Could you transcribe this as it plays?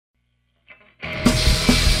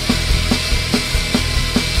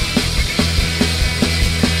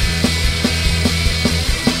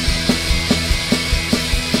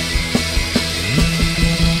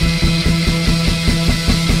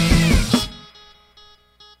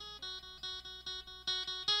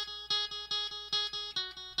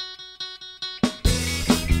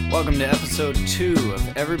welcome to episode 2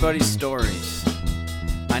 of Everybody's Stories.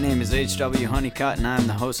 My name is H.W. Honeycutt and I'm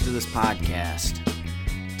the host of this podcast.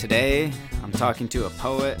 Today, I'm talking to a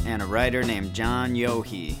poet and a writer named John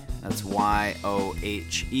Yohe. That's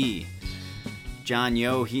Y-O-H-E. John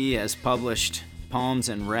Yohe has published poems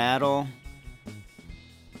in Rattle,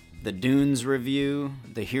 the Dunes Review,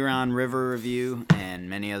 the Huron River Review, and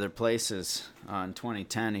many other places. In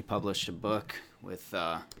 2010, he published a book with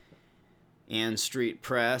Ann Street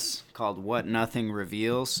Press called What Nothing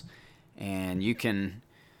Reveals, and you can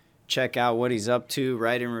check out what he's up to,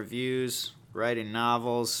 writing reviews, writing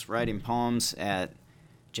novels, writing poems at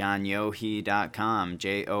johnyohe.com,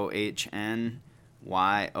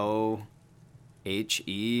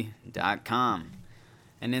 JOHNYOHE.com.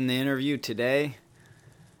 And in the interview today,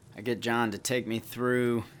 I get John to take me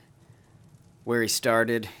through where he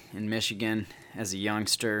started in Michigan as a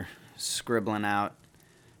youngster, scribbling out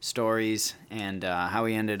stories, and how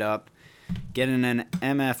he ended up getting an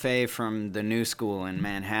MFA from the New School in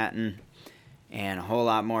Manhattan, and a whole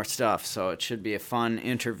lot more stuff. So it should be a fun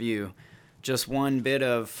interview. Just one bit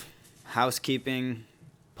of housekeeping,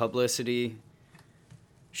 publicity.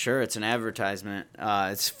 Sure, it's an advertisement.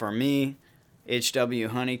 It's for me, H.W.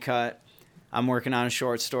 Honeycutt. I'm working on a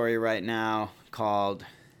short story right now called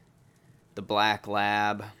The Black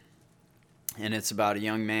Lab, and it's about a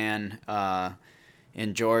young man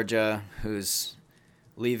in Georgia who's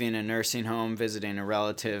leaving a nursing home, visiting a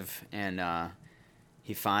relative, and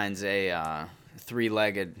he finds a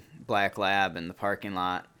three-legged black lab in the parking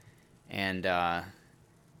lot, and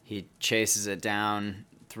he chases it down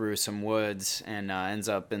through some woods and ends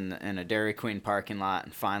up in a Dairy Queen parking lot,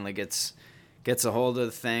 and finally gets a hold of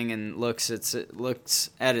the thing and looks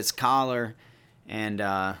at its collar, and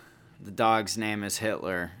the dog's name is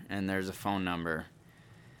Hitler, and there's a phone number.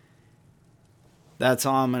 That's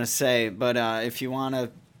all I'm going to say. But if you want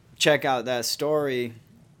to check out that story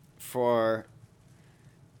for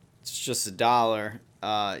it's just $1,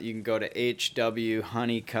 you can go to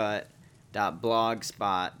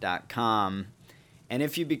hwhoneycutt.blogspot.com. And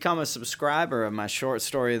if you become a subscriber of my Short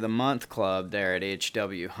Story of the Month Club there at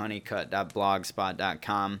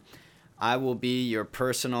hwhoneycutt.blogspot.com, I will be your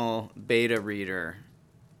personal beta reader.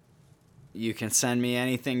 You can send me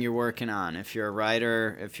anything you're working on. If you're a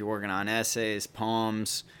writer, if you're working on essays,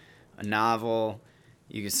 poems, a novel,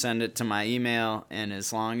 you can send it to my email. And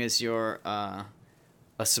as long as you're a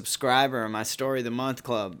subscriber of my Story of the Month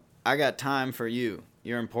Club, I got time for you.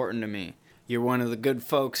 You're important to me. You're one of the good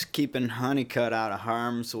folks keeping Honeycutt out of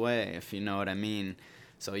harm's way, if you know what I mean.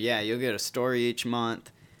 So yeah, you'll get a story each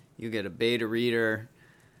month. You'll get a beta reader,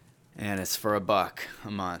 and it's for $1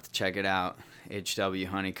 a month. Check it out.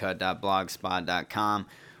 hwhoneycutt.blogspot.com.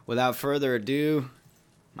 Without further ado,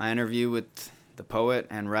 my interview with the poet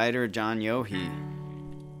and writer John Yohe.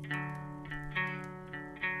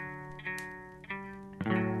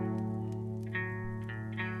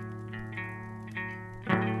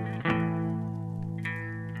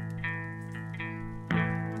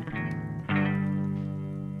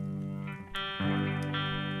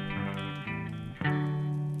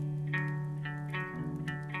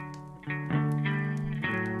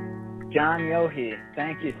 John Yohe,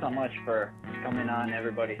 thank you so much for coming on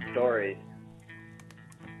Everybody's Stories.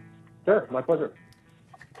 Sure, my pleasure.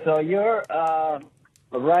 So you're a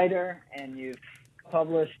writer, and you've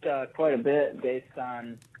published quite a bit based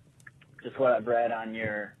on just what I've read on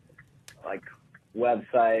your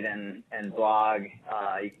website and blog.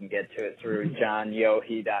 You can get to it through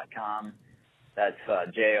johnyohe.com. That's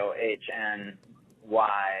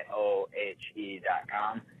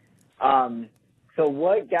JOHNYOHE.com. So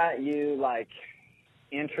what got you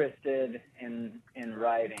interested in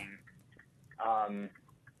writing?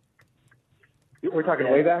 We're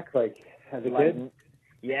talking way back, as a kid?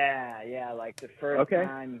 Yeah, the first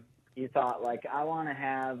time you thought, I want to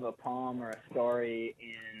have a poem or a story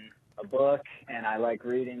in a book, and I like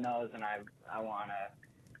reading those, and I want to,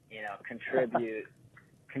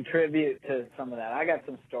 contribute to some of that. I got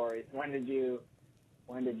some stories. When did you?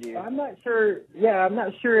 I'm not sure. Yeah, I'm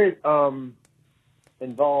not sure it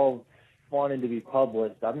involved wanting to be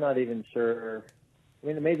published. I'm not even sure. I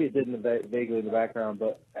mean, maybe it did vaguely in the background,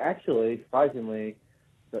 but actually, surprisingly,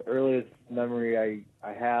 the earliest memory I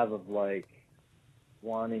have of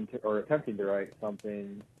wanting to or attempting to write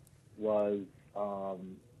something was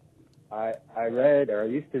I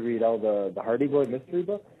used to read all the Hardy Boy mystery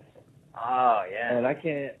books. Oh yeah. And I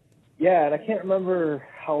can't remember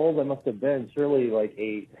how old I must have been. Surely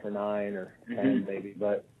 8 or 9 or 10 maybe,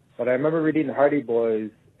 but I remember reading the Hardy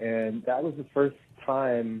Boys, and that was the first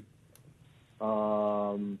time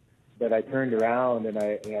that I turned around and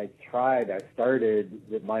I started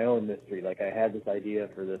with my own mystery. Like, I had this idea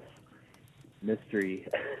for this mystery.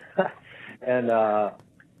 And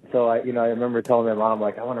so I remember telling my mom,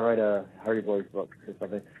 like, I want to write a Hardy Boys book or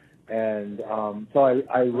something. And so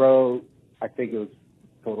I wrote, I think it was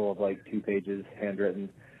a total of like 2 pages handwritten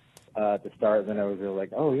at the start. And then I was really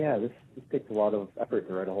like, oh yeah, this takes a lot of effort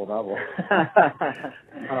to write a whole novel.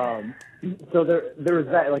 So there was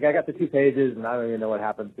that. Like, I got the 2 pages and I don't even know what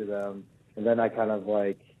happened to them. And then I kind of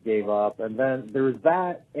like gave up. And then there was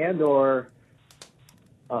that, or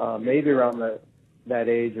maybe around that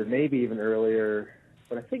age, or maybe even earlier,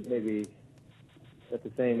 but I think maybe at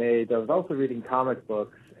the same age, I was also reading comic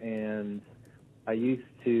books, and I used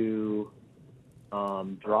to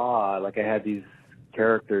draw. Like, I had these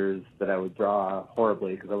characters that I would draw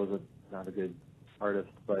horribly because I was not a good artist,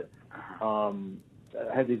 but I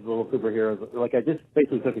had these little superheroes. Like, I just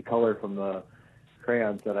basically took a color from the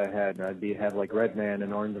crayons that I had, and I'd have like Red Man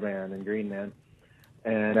and Orange Man and Green Man,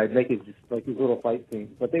 and I'd make it just like these little fight scenes.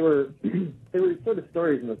 But they were sort of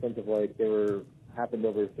stories in the sense of like they happened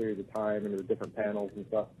over a series of time, and there were different panels and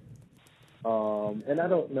stuff. And I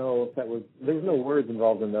don't know if there was no words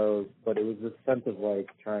involved in those, but it was this sense of like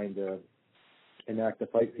trying to enact a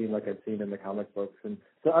fight scene like I've seen in the comic books. And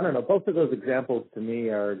so I don't know, both of those examples to me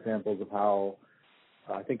are examples of how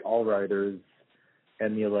I think all writers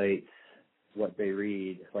emulate what they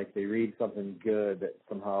read. Like, they read something good that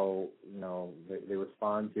somehow, they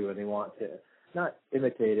respond to, and they want to not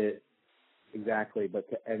imitate it exactly, but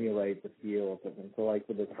to emulate the feel of something. So like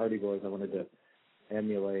with the Hardy Boys, I wanted to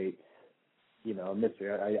emulate, a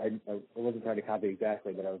mystery. I wasn't trying to copy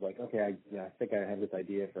exactly, but I was like, okay, I think I have this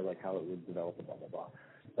idea for like how it would develop, blah, blah, blah.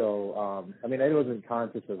 So, I wasn't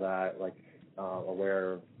conscious of that, like,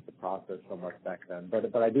 aware of the process so much back then.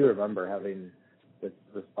 But I do remember having this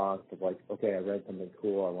response of like, okay, I read something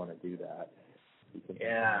cool, I want to do that.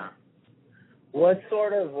 Yeah. What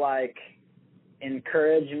sort of like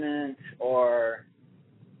encouragement or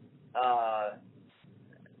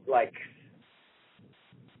like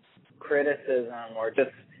criticism, or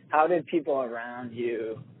just how did people around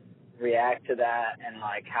you react to that, and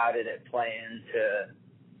like how did it play into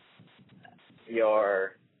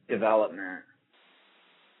your development?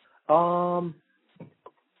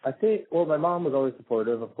 I think, well, my mom was always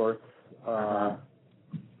supportive, of course, for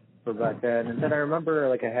back then. And then I remember,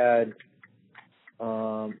 like, I had, it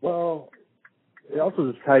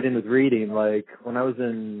also just tied in with reading. Like, when I was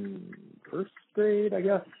in first grade, I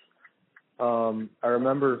guess, I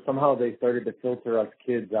remember somehow they started to filter us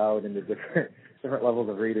kids out into different levels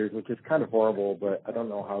of readers, which is kind of horrible, but I don't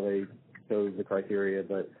know how they chose the criteria.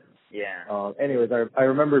 But, yeah. Anyways, I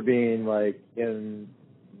remember being, like, in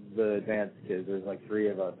the advanced kids. There's like 3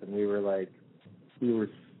 of us, and we were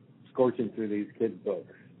scorching through these kids'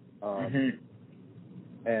 books.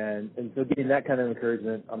 And so getting that kind of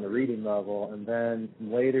encouragement on the reading level, and then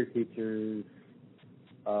some later teachers,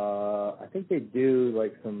 I think they'd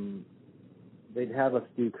have us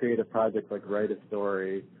do creative projects, like write a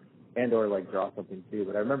story and or like draw something too.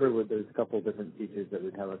 But I remember there's a couple of different teachers that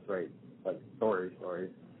would have us write like stories.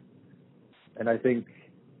 And I think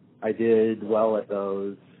I did well at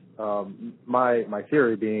those. My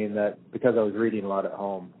theory being that because I was reading a lot at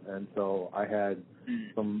home, and so I had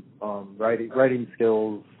some writing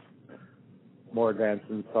skills more advanced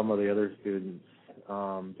than some of the other students,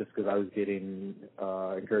 just because I was getting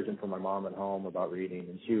encouragement from my mom at home about reading,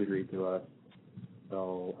 and she would read to us.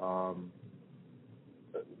 So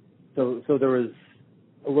there was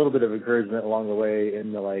a little bit of encouragement along the way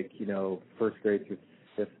in the first grade through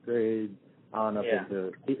 5th grade. On up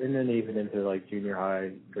into, and then even into like junior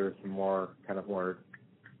high, there were some more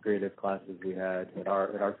creative classes we had at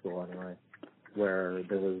our school anyway, where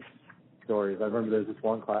there was stories. I remember there was this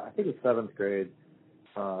one class, I think it was 7th grade,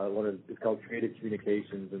 it's called Creative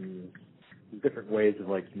Communications, and different ways of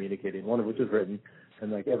like communicating, one of which was written.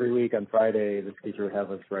 And like every week on Friday, this teacher would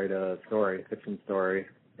have us write a fiction story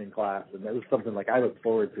in class, and that was something like I looked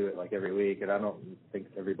forward to it like every week, and I don't think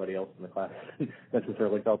everybody else in the class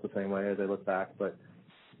necessarily felt the same way as I look back, but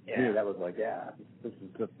to me that was like, this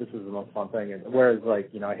is the most fun thing. And whereas like,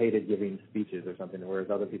 I hated giving speeches or something, whereas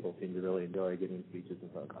other people seemed to really enjoy giving speeches in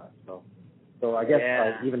front of class. So I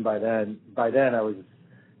guess even by then I was,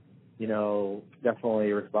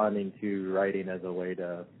 definitely responding to writing as a way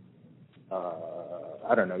to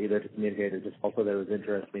I don't know, either to communicate or just also that it was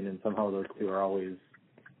interesting, and somehow those two are always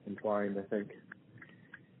entwined, I think.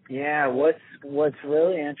 Yeah, what's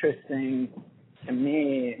really interesting to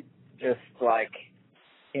me, just like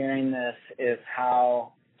hearing this, is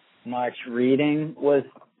how much reading was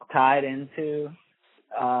tied into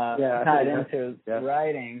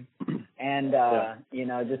writing. And, you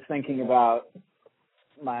know, just thinking about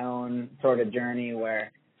my own sort of journey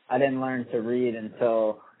where I didn't learn to read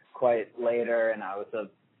until quite later, and I was a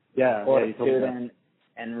student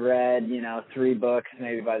and read, you know, 3 books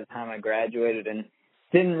maybe by the time I graduated, and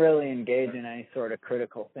didn't really engage in any sort of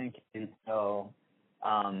critical thinking. So,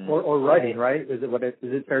 or writing, right? Is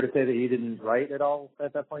it fair to say that you didn't write at all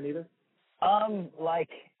at that point either? Like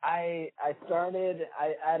I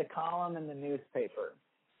had a column in the newspaper,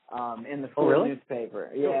 in the school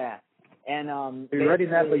newspaper. Yeah. And so you're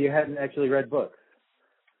writing that, but you hadn't actually read books.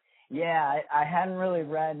 Yeah, I hadn't really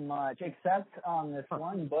read much, except this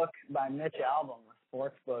one book by Mitch Albom, a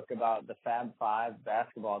sports book about the Fab Five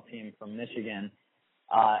basketball team from Michigan.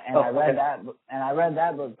 I read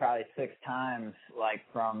that book probably 6 times, like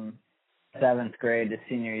from 7th grade to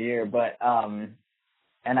senior year. But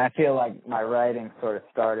and I feel like my writing sort of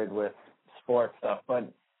started with sports stuff, but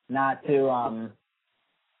not to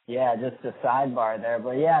just a sidebar there.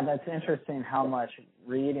 But yeah, that's interesting how much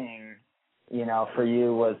reading, you know, for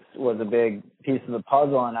you was a big piece of the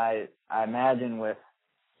puzzle. And I imagine with,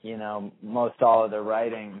 you know, most all of the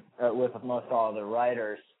writing, with most all of the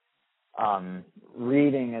writers,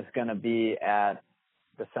 reading is going to be at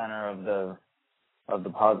the center of the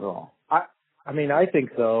puzzle. I mean, I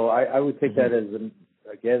think so. I would take that as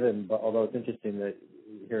a given, but although it's interesting that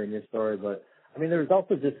hearing your story, but I mean, there's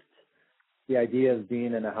also just the idea of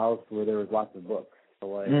being in a house where there was lots of books. So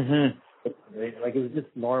like, like it was just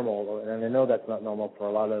normal, and I know that's not normal for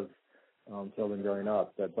a lot of children growing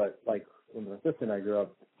up. But like when my sister and I grew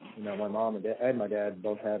up, you know, my mom and my dad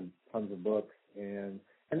both had tons of books, and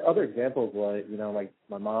other examples like, you know, like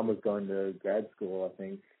my mom was going to grad school, I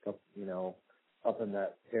think, you know, up in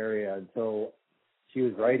that area, and so she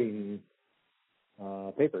was writing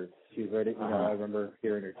papers. She was writing, you know, I remember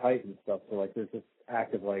hearing her type and stuff. So like there's this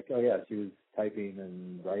act of like, oh yeah, she was typing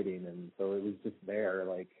and writing, and so it was just there.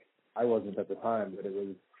 Like I wasn't at the time, but it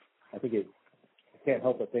was. I can't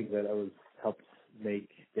help but think that it helped make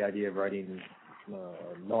the idea of writing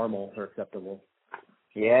normal or acceptable.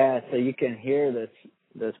 Yeah, so you can hear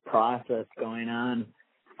this process going on.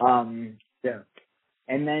 And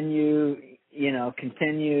then you know,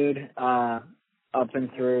 continued up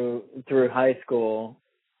and through high school,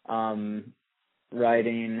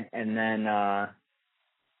 writing, and then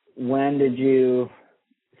when did you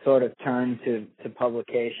sort of turn to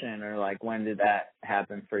publication, or like when did that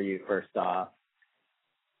happen for you first off?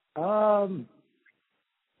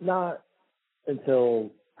 Not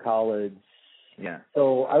until college. Yeah.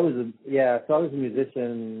 So I was a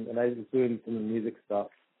musician, and I was doing some music stuff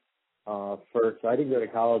first. So I didn't go to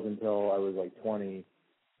college until I was like 20.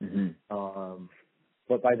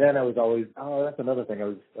 But by then I was always that's another thing. I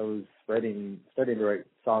was starting to write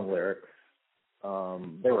song lyrics.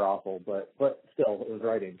 They were awful, but still it was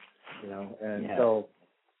writing, you know. And so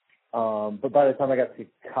but by the time I got to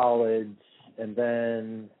college, and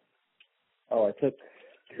then I took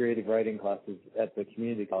creative writing classes at the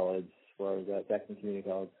community college where I was at Jackson Community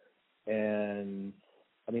College, and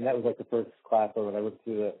I mean that was like the first class when I looked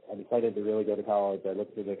through I decided to really go to college. I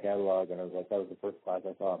looked through the catalog, and I was like, that was the first class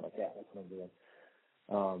I saw. I'm like, yeah, that's what I'm doing.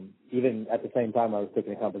 Even at the same time I was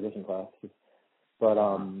taking a composition class, but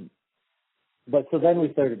so then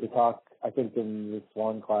we started to talk. I think in this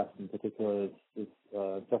one class in particular, this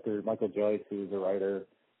Dr. Michael Joyce, who was a writer,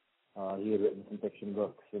 he had written some fiction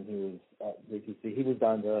books, and he was at JTC. He was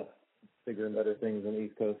down to bigger and better things on the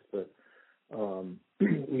East Coast, but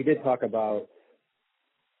we did talk about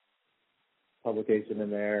publication in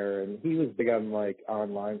there, and he was big on like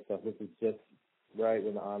online stuff. This is just right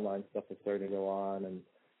when the online stuff was starting to go on,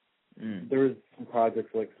 and there was some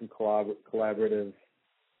projects like some collaborative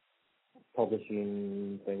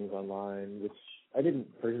publishing things online, which I didn't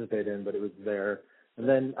participate in, but it was there. And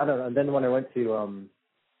then I don't know. And then when I went to,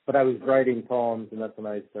 but I was writing poems, and that's when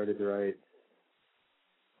I started to write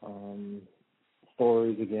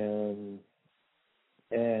stories again.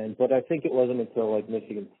 But I think it wasn't until like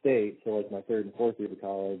Michigan State, so like my 3rd and 4th year of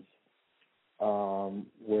college,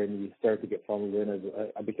 when you start to get funneled in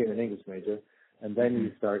I became an English major, and then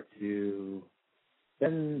you start to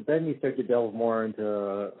delve more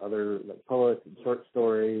into other like poets and short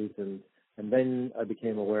stories, and then I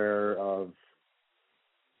became aware of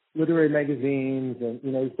literary magazines, and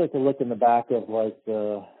you know, you start to look in the back of like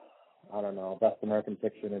the, I don't know, Best American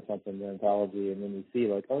Fiction or something, the anthology, and then you see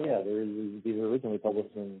like, oh yeah, these were originally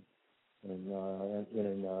published in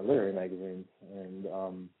literary magazines, and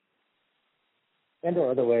there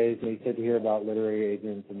are other ways. You start to hear about literary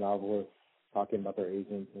agents and novelists talking about their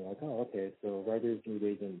agents, and like, oh, okay, so writers need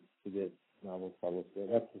agents to get novels published. So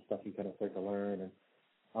that's the stuff you kind of start to learn,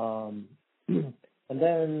 and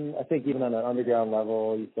then I think even on an underground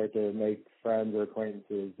level, you start to make friends or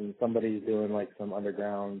acquaintances, and somebody's doing like some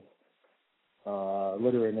underground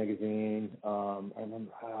literary magazine.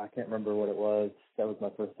 I can't remember what it was. That was my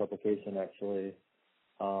first publication, actually.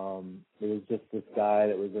 It was just this guy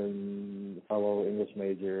that was a fellow English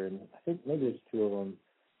major, and I think maybe there's two of them.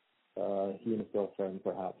 He and his girlfriend,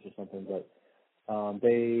 perhaps, or something. But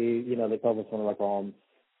they published one of my poems,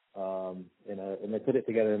 and they put it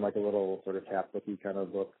together in like a little sort of chapbooky kind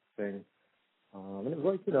of book thing. And it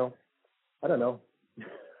was like, I don't know. I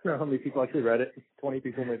don't know how many people actually read it. 20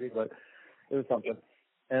 people maybe, but it was something.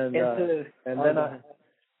 And no,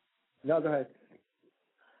 go ahead.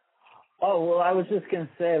 Oh, well, I was just going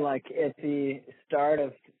to say, like, at the start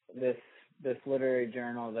of this literary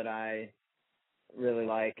journal that I really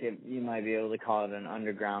like, you might be able to call it an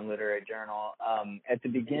underground literary journal. At the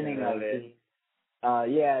beginning of it, a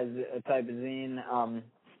type of zine.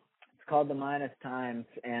 It's called The Minus Times,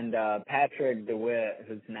 and Patrick DeWitt,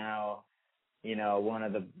 who's now, one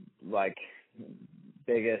of the, like,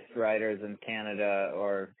 biggest writers in Canada,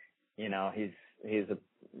 or, he's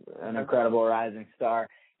an incredible rising star.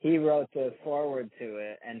 He wrote the foreword to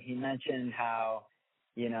it, and he mentioned how,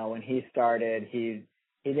 when he started, he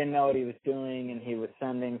didn't know what he was doing, and he was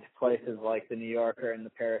sending to places like the New Yorker and the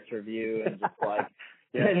Paris Review, and just like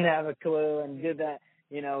didn't have a clue, and did that,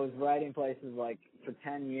 was writing places like for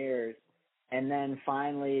 10 years, and then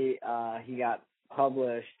finally he got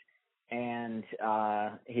published, and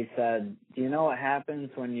he said, "Do you know what happens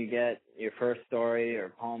when you get your first story or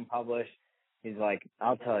poem published?" He's like,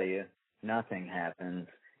 "I'll tell you, nothing happens."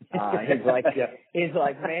 He's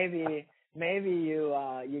like, maybe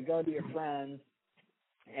you go to your friends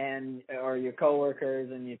or your coworkers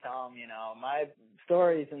and you tell them, my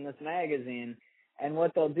story's in this magazine, and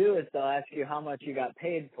what they'll do is they'll ask you how much you got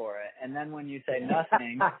paid for it, and then when you say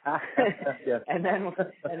nothing, and then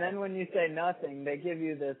when you say nothing, they give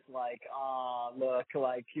you this like, "Oh, look,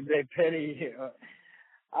 like they pity you."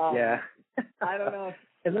 I don't know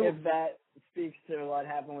if that speaks to what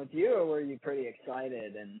happened with you, or were you pretty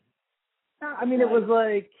excited? And I mean, it was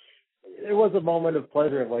a moment of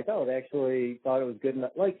pleasure of like, oh, they actually thought it was good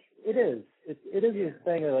enough. Like, it is this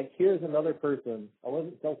thing of like, here's another person. I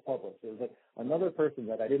wasn't self-published. It was like another person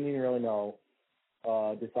that I didn't even really know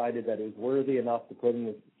decided that it was worthy enough to put in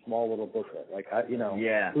this small little booklet. Like, who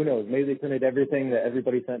knows? Maybe they printed everything that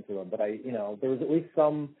everybody sent to them, but there was at least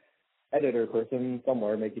some editor person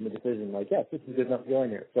somewhere making the decision, like, yes, this is good enough to go in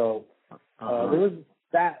here. So there was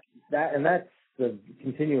that, and that's the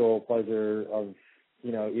continual pleasure of,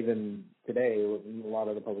 even today with a lot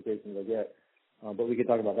of the publications I get. But we could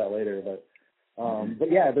talk about that later.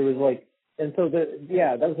 But yeah, there was like, and so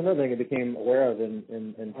that was another thing I became aware of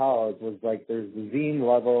in college was like there's the zine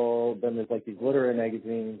level, then there's like these literary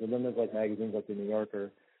magazines, and then there's like magazines like the New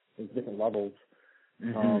Yorker. There's different levels.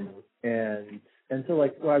 And so,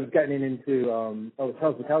 like, when I was getting into,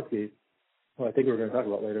 Charles Bukowski, who I think we're going to talk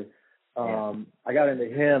about later, I got into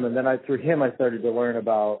him, and then through him I started to learn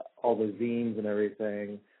about all the zines and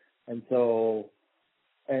everything. And so,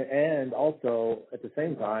 and also, at the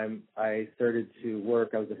same time, I started to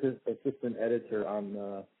work, I was assistant editor on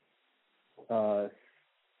the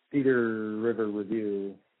Cedar River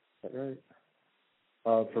Review, is that right?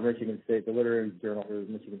 For Michigan State, the literary journal for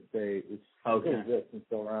Michigan State, which still exists and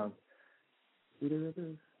still around. Cedar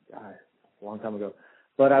River? God, a long time ago.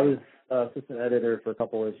 But I was assistant editor for a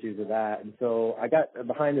couple of issues of that, and so I got a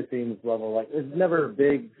behind-the-scenes level. Like, it was never a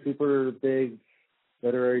big, super big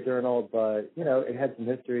literary journal, but, it had some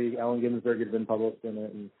history. Allen Ginsberg had been published in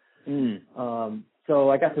it, and so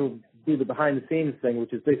I got to do the behind-the-scenes thing,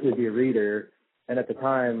 which is basically be a reader, and at the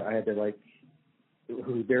time I had to,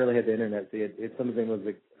 who barely had the internet, so if something was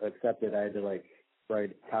accepted, I had to,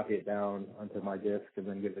 copy it down onto my disk and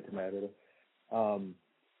then give it to my editor.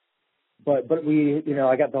 But we,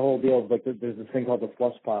 I got the whole deal of there's this thing called the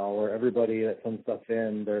flush pile where everybody that sends stuff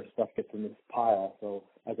in, their stuff gets in this pile. So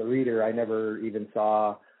as a reader, I never even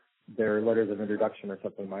saw their letters of introduction or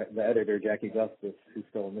something. The editor, Jackie Justice, who's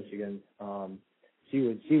still in Michigan, she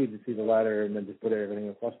would just see the letter and then just put everything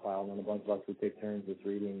in a flush pile, and then a bunch of us would take turns just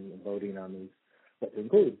reading and voting on these what to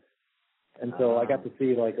include. And so I got to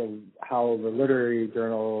see how the literary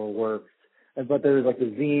journal works. But there was the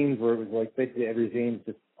zines where it was basically every zine's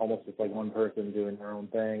just almost just one person doing their own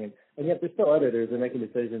thing, and yet they're still editors. They're making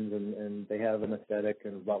decisions, and they have an aesthetic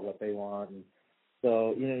and about what they want. And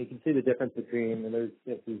so you can see the difference between, and there's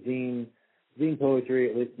the zine poetry,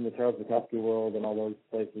 at least in the Charles Bukowski world and all those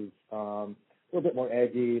places, a little bit more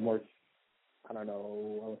edgy, more, I don't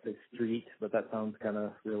know, I would say street, but that sounds kind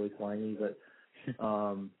of really slangy, but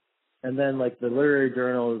And then like the literary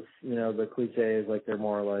journals, you know, the cliche is like they're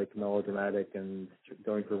more like melodramatic and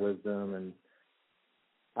going for wisdom, and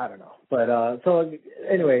I don't know. But so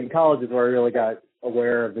anyway, in college is where I really got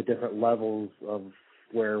aware of the different levels of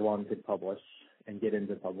where one could publish and get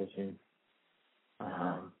into publishing.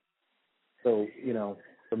 So, you know,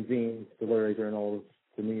 from zines to literary journals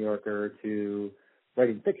to New Yorker to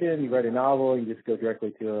writing fiction, you write a novel, you just go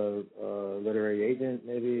directly to a literary agent,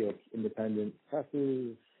 maybe, like independent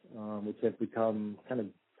presses, which have become kind of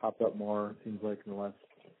popped up more, it seems like, in the last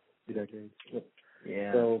 2 decades.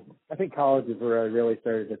 Yeah. So I think college is where I really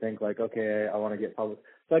started to think, like, okay, I want to get published.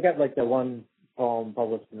 So I got, like, the one poem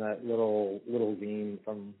published in that little zine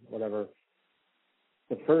from whatever.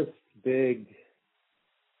 The first big,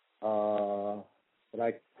 what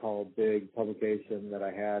I call big publication that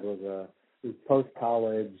I had was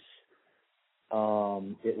post-college.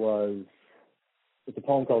 It's a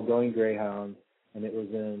poem called Going Greyhound, and it was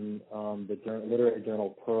in the literary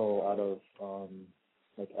journal Pearl out of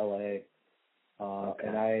like L.A. Okay.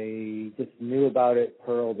 And I just knew about it,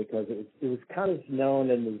 Pearl, because it was kind of known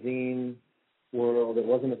in the zine world. It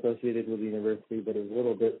wasn't associated with the university, but it was a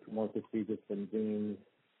little bit more prestigious than zines.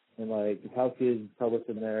 And like Bukowski is published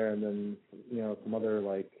in there, and then, you know, some other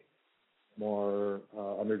like more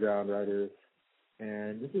underground writers.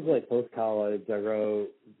 And this is like post-college. I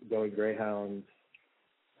wrote Going Greyhound,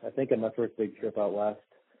 I think, on my first big trip out west.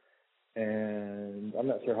 And I'm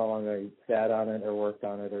not sure how long I sat on it or worked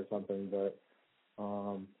on it or something, but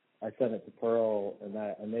I sent it to Pearl, and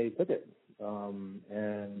they took it.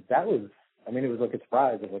 And that was, I mean, it was like a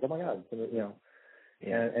surprise. I was like, oh my God, you know.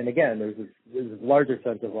 Yeah. And again, there's this larger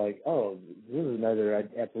sense of like, oh, this is another I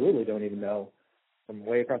absolutely don't even know from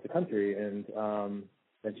way across the country. And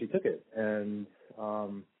then she took it, and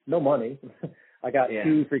no money. I got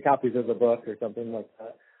 2 free copies of the book or something like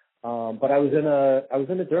that. But I was in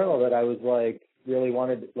a journal that I was like really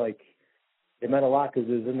wanted, like, it meant a lot because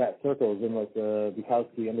it was in that circle. It was in like the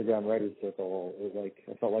Bukowski Underground Writers Circle. It was like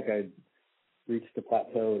I felt like I'd reached a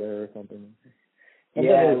plateau there or something. And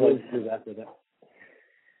yeah, then it was after that.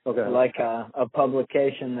 Okay. like a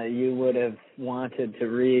publication that you would have wanted to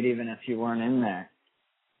read even if you weren't in there.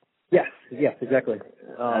 Yes, exactly.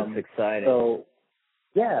 That's exciting. So,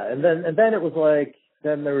 yeah, and then it was like,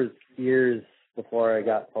 then there was years before I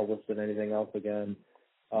got published in anything else again.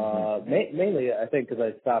 Mainly, I think, because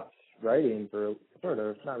I stopped writing for sort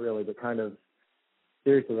of, not really, but kind of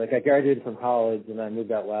seriously. Like, I graduated from college, and I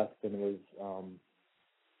moved out west and was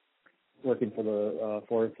working for the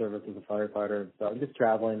Forest Service as a firefighter and stuff, just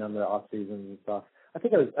traveling on the off seasons and stuff. I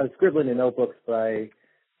think I was scribbling in notebooks, but I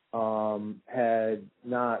had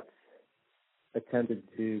not attempted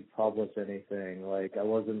to publish anything. Like, I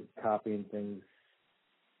wasn't copying things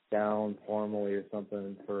down formally or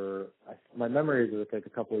something my memories were like a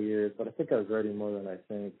couple of years, but I think I was writing more than I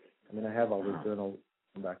think. I mean, I have all these journals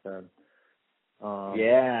from back then.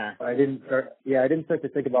 I didn't start to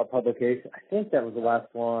think about publication. I think that was the last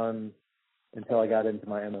one until I got into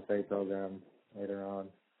my MFA program later on.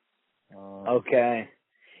 Okay.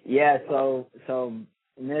 Yeah, so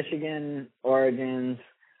Michigan, Oregon's,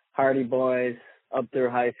 Hardy Boys, up through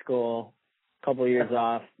high school, couple years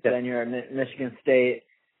off, then you're at Michigan State,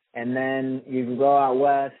 and then you go out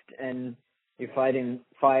west and you're fighting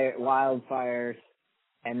wildfires,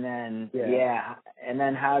 and then and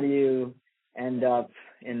then how do you end up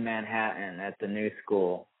in Manhattan at the new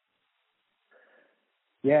school?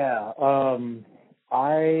 Yeah,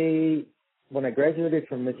 when I graduated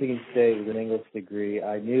from Michigan State with an English degree,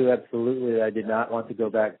 I knew absolutely that I did not want to go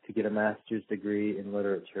back to get a master's degree in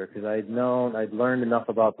literature, because I'd learned enough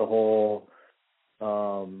about the whole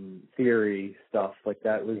theory stuff. Like,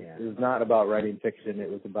 that was, it was not about writing fiction,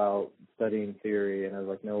 it was about studying theory, and I was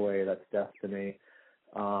like, no way, that's death to me.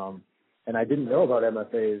 And I didn't know about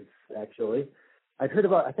MFAs, actually. I think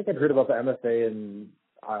I'd heard about the MFA in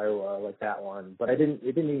Iowa, like that one, but it didn't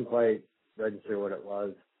even quite register what it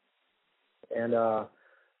was. And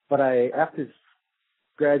but after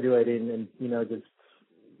graduating and, you know, just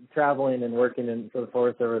traveling and working for the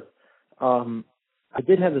Forest Service, I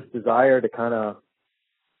did have this desire to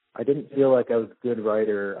I didn't feel like I was a good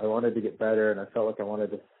writer. I wanted to get better, and I felt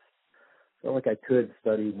like I could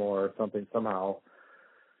study more or something somehow.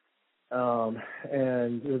 And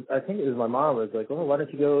I think it was my mom was like, "Oh, why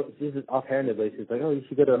don't you go?" She was offhandedly, she was like, "Oh, you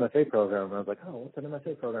should go to an MFA program." And I was like, "Oh, what's an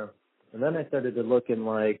MFA program?" And then I started to look in,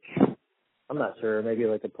 like, I'm not sure, maybe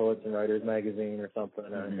like a Poets and Writers magazine or something,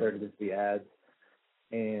 and I started to see ads.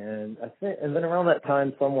 And then around that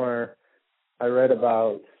time somewhere, I read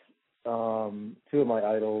about 2 of my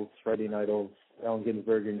idols, writing idols, Allen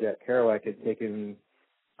Ginsberg and Jack Kerouac, had taken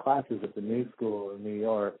classes at the New School in New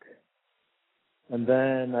York. And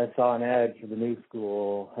then I saw an ad for the new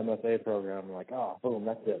school MFA program. I'm like, oh, boom,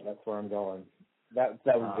 that's it. That's where I'm going. That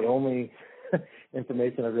was the only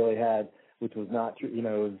information I really had, which was not true. It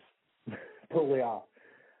was totally off.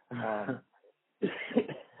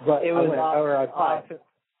 But it was off.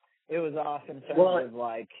 It was off in terms of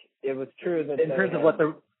like it was true that in terms of what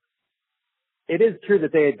it is true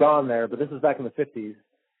that they had gone there, but this was back in the 50s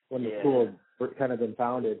when the school had kind of been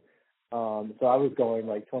founded. So I was going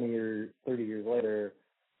like 20 years, 30 years later,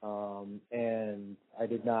 and I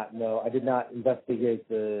did not investigate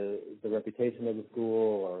the reputation of the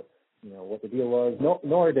school or, what the deal was,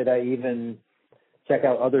 nor did I even check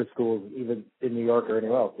out other schools, even in New York or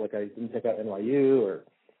anywhere else. Like I didn't check out NYU or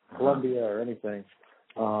Columbia or anything.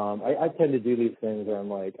 I tend to do these things where I'm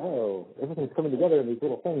like, oh, everything's coming together in these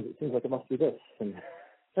little things. It seems like it must be this. And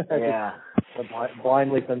I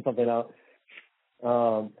blindly send something out.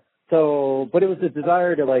 But it was a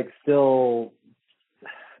desire to like still,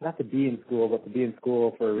 not to be in school, but to be in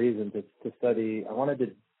school for a reason, to study. I wanted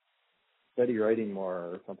to study writing more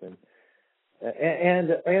or something.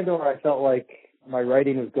 Or I felt like my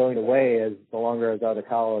writing was going away as the longer I was out of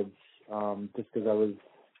college, just because I was,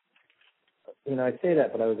 I say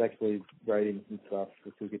that, but I was actually writing some stuff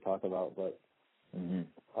which we could talk about. But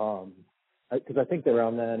because I think that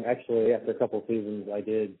around then, actually, after a couple of seasons, I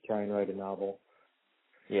did try and write a novel.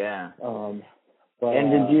 Yeah. But,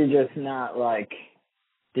 and did you just not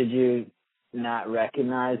did you not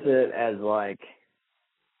recognize it as like,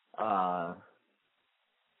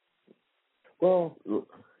 well,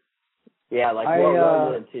 yeah, like what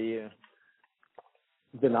was it to you?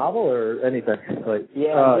 The novel or anything? Just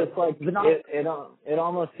like the novel. It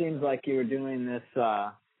almost seems like you were doing this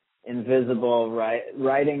invisible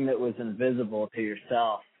writing that was invisible to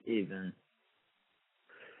yourself, even.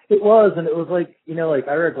 It was, and it was like, like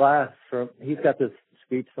Ira Glass, he's got this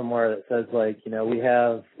speech somewhere that says, like,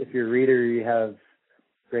 if you're a reader, you have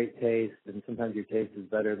great taste, and sometimes your taste is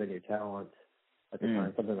better than your talent at the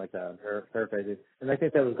time, something like that, paraphrasing. And I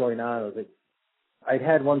think that was going on. It was like, I'd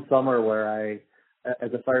had one summer where I,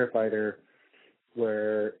 as a firefighter,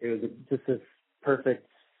 where it was just this perfect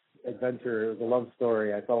adventure. It was a love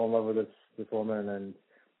story. I fell in love with this woman, and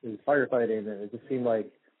it was firefighting, and it seemed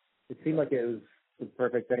like it was the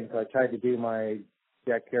perfect thing. So I tried to do my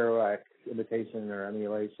Jack Kerouac imitation or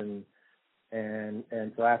emulation,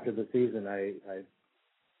 and so after the season, I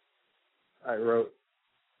wrote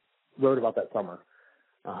about that summer,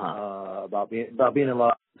 about being in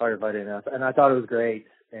love with firefighting, and I thought it was great,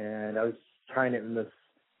 and I was trying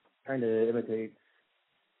to imitate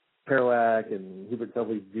Kerouac and Hubert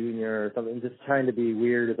Selby Jr. or something, just trying to be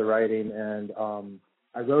weird with the writing, and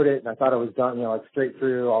I wrote it, and I thought it was done, like straight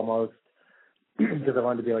through almost, because I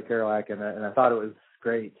wanted to be like Kerouac, and I thought it was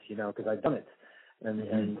great, because I'd done it,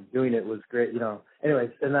 and doing it was great, Anyways,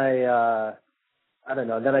 and I don't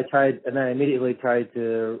know. Then I immediately tried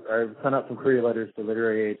to send out some query letters to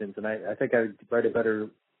literary agents, and I think I write a better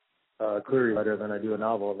query letter than I do a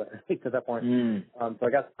novel. I think at that point, so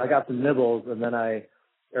I got some nibbles, and then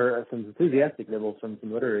some enthusiastic nibbles from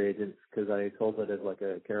some literary agents because I sold it as like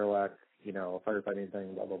a Kerouac, firefighting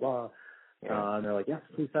thing, blah blah blah, and they're like, yes,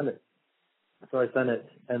 please send it. So I sent it,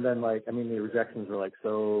 and then the rejections were like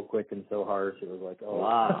so quick and so harsh. It was like, oh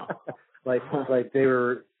wow, like they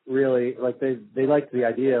were really they liked the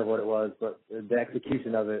idea of what it was, but the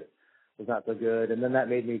execution of it was not so good. And then that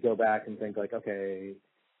made me go back and think like, okay.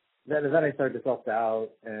 Then I started to self-doubt,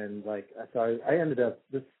 and so I ended up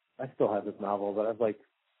I still have this novel, but I've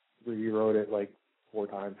rewrote it 4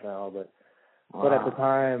 times now. But at the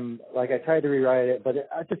time, I tried to rewrite it, but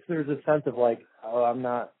there was a sense of oh, I'm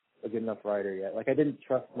not a good enough writer yet. I didn't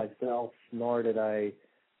trust myself, nor did I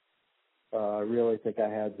really think I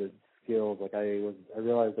had the skills. I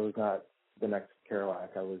realized I was not the next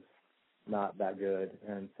Kerouac. I was not that good,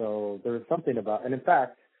 and so there was something about. And in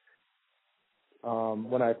fact,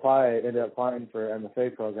 when I ended up applying for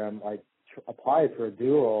MFA program, I applied for a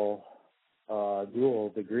dual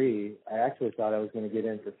degree. I actually thought I was going to get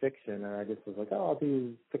in for fiction, and I just was like, oh, I'll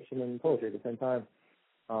do fiction and poetry at the same time.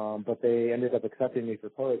 But they ended up accepting me for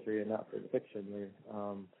poetry and not for fiction.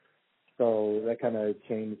 So that kind of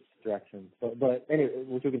changed directions. But anyway,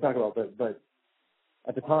 which we can talk about. But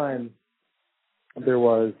at the time, there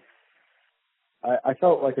was, I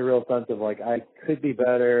felt a real sense of I could be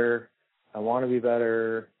better. I want to be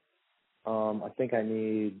better. I think I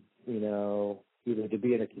need, either to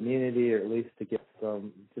be in a community or at least to get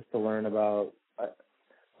just to learn about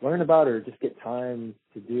or just get time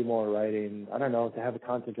to do more writing. I don't know, to have a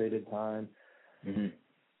concentrated time. Mm-hmm.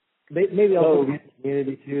 Maybe also be in a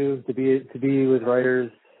community too, to be with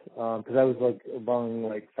writers because I was like among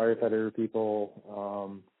like firefighter people,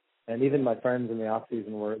 and even my friends in the off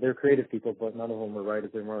season they're creative people, but none of them were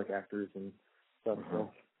writers. They were more like actors and stuff. So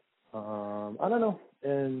I don't know,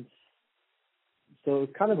 and so it was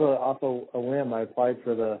kind of off a whim. I applied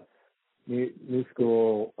for the new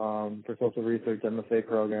school for social research MFA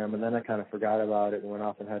program, and then I kind of forgot about it and went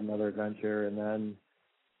off and had another adventure, and then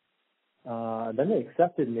they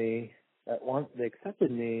accepted me at once. They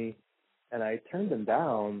accepted me, and I turned them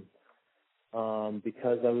down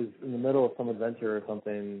because I was in the middle of some adventure or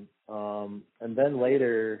something. And then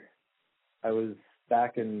later, I was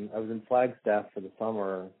in Flagstaff for the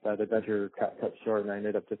summer. That adventure got cut short, and I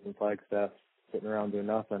ended up just in Flagstaff sitting around doing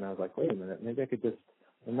nothing. I was like, wait a minute, maybe I could just.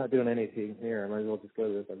 I'm not doing anything here. I might as well just go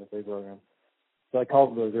to this MFA program. So I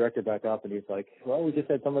called the director back up, and he's like, well, we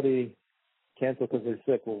just had somebody cancel because they're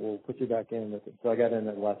sick. We'll put you back in. So I got in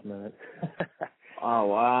at the last minute. Oh,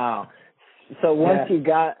 wow. So once you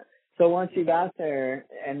got there,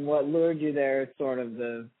 and what lured you there, sort of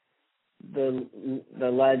the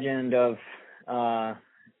legend of the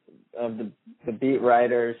beat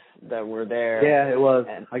writers that were there. Yeah, it was.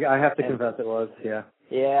 And, I have to confess, it was. Yeah.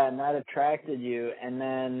 Yeah, and that attracted you. And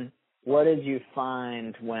then, what did you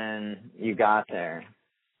find when you got there?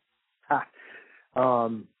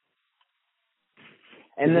 And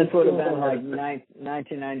this would have been like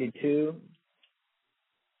 1992.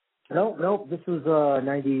 No, this was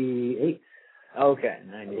 98. Okay,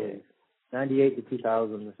 98. 98 to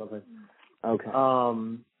 2000 or something. Okay.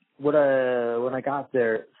 When I got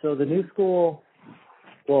there, so the new school,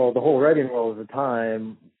 well, the whole writing world at the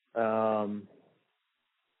time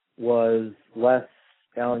was less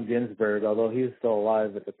Allen Ginsberg, although he was still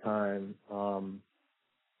alive at the time.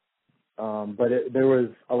 But there was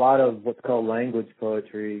a lot of what's called language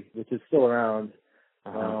poetry, which is still around.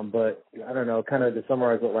 But I don't know, kind of to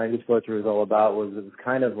summarize what language poetry was all about it was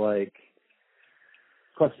kind of like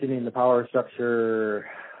questioning the power structure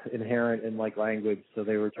inherent in like language. So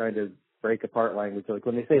they were trying to break apart language. So like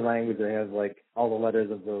when they say language, they have like all the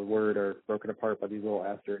letters of the word are broken apart by these little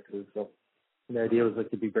asterisks. So the idea was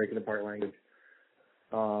like to be breaking apart language.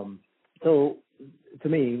 So to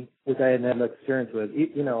me, which I hadn't had much experience with,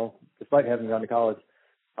 you know, despite having gone to college,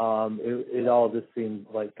 it all just seemed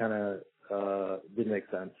like kind of didn't make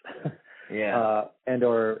sense. Yeah.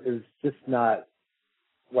 Or it was just not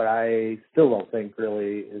what I still don't think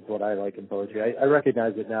really is what I like in poetry. I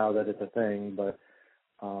recognize it now that it's a thing, but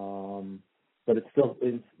it's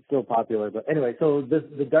still popular. But anyway, so the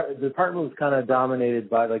department was kind of dominated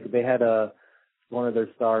by like they had one of their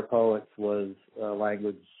star poets was a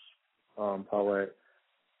language poet,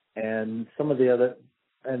 and some of the other,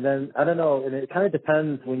 and then I don't know, and it kind of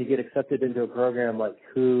depends when you get accepted into a program, like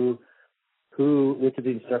which of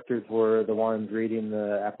the instructors were the ones reading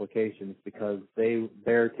the applications, because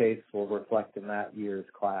their tastes will reflect in that year's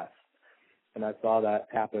class. And I saw that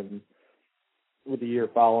happen with the year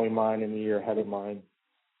following mine and the year ahead of mine.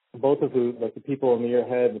 Both of who, like the people in the year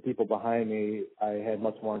ahead and the people behind me, I had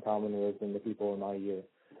much more in common with than the people in my year.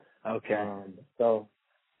 Okay. So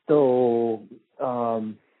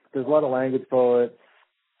there's a lot of language poets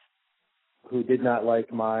who did not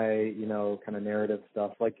like my, you know, kind of narrative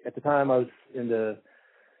stuff. Like at the time I was into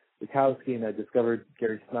Bukowski and I discovered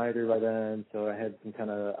Gary Snyder by then, so I had some kind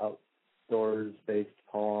of outdoors-based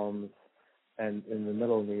poems. And in the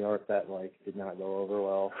middle of New York, that like did not go over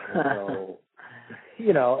well. And so,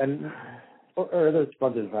 you know, or there's a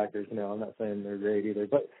bunch of factors. You know, I'm not saying they're great either,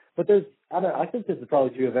 but there's I think this is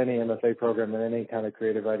probably true of any MFA program and any kind of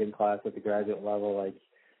creative writing class at the graduate level. Like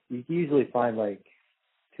you usually find like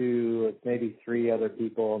 2, maybe 3 other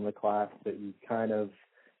people in the class that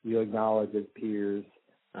you acknowledge as peers.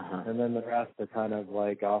 And then the rest are kind of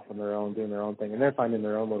like off on their own, doing their own thing, and they're finding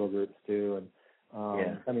their own little groups too.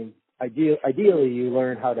 And I mean, ideally, you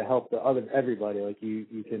learn how to help everybody. Like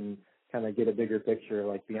you can kind of get a bigger picture,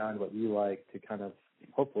 like beyond what you like, to kind of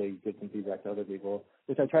hopefully give some feedback to other people,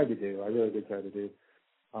 which I tried to do. I really did try to do.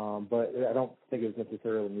 But I don't think it was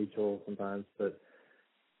necessarily mutual sometimes. But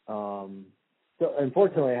so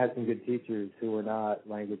unfortunately, I had some good teachers who were not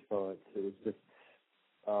language poets. It was just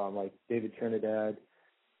like David Trinidad,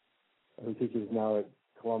 who teaches now at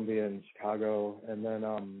Columbia in Chicago, and then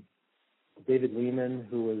David Lehman,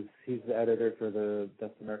 he's the editor for the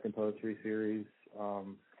Best American Poetry series,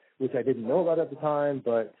 which I didn't know about at the time,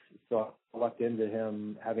 but so I lucked into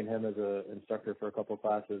having him as an instructor for a couple of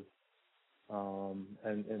classes,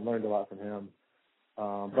 and learned a lot from him.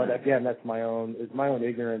 But again, it's my own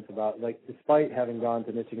ignorance about, like, despite having gone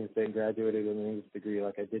to Michigan State and graduated with an English degree,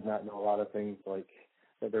 like I did not know a lot of things, like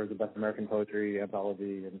that there was a Best American Poetry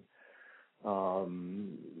anthology and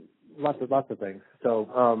lots of things.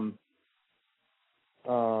 So,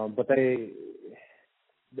 but they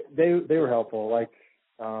were helpful. Like,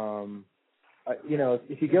 you know,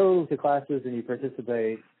 if you go to classes and you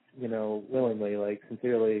participate, you know, willingly, like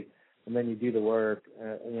sincerely, and then you do the work,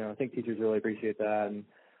 you know, I think teachers really appreciate that. And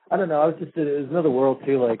I don't know, it was another world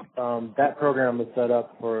too. Like, that program was set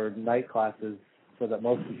up for night classes so that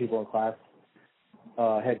most of the people in class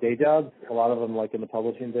had day jobs, a lot of them like in the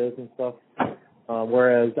publishing biz and stuff.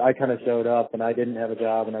 Whereas I kind of showed up and I didn't have a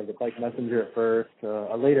job, and I was a psych messenger at first.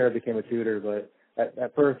 Later I became a tutor, but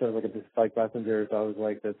at first I was like a psych messenger, so I was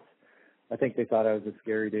like this. I think they thought I was a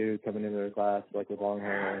scary dude coming into their class, like with long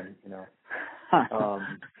hair, and you know.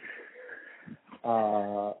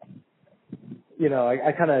 You know,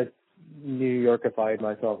 I kind of New Yorkified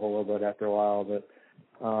myself a little bit after a while, but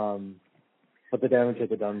the damage had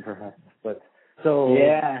been done, perhaps. But so,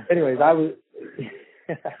 yeah. Anyways, I was.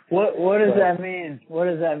 What does that mean? What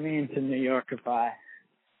does that mean to New Yorkify?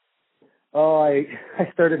 Oh, I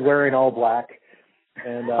started wearing all black,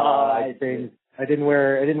 and I didn't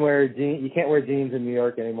wear jeans. You can't wear jeans in New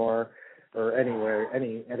York anymore, or anywhere, at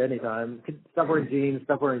any time. Stop wearing jeans.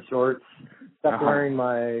 Stop wearing shorts. Stop wearing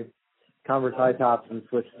my Converse high tops and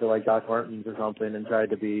switched to like Doc Martens or something, and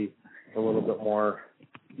tried to be a little bit more,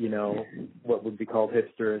 you know, what would be called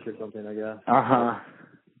hipsterish or something, I guess.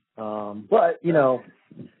 But you know,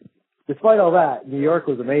 despite all that, New York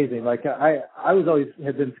was amazing. Like I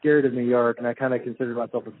had been scared of New York, and I kind of considered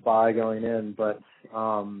myself a spy going in. But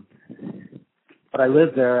I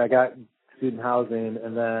lived there. I got student housing,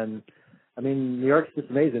 and then, I mean, New York's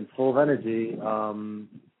just amazing, full of energy.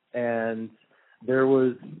 And there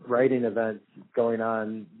was writing events going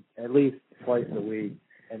on at least twice a week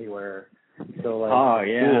anywhere. So like, I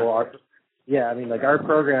mean, like our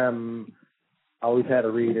program always had a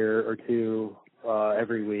reader or two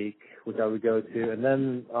every week, which I would go to. And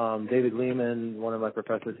then David Lehman, one of my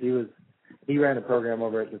professors, he ran a program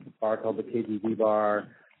over at this bar called the KGB Bar,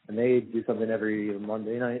 and they do something every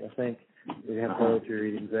Monday night, I think. They'd have poetry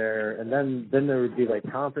readings there. And then there would be like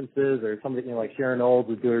conferences or something, you know, like Sharon Olds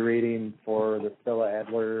would do a reading for the Stella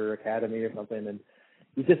Adler Academy or something, and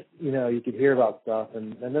you just, you know, you could hear about stuff.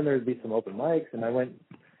 And then there would be some open mics, and I went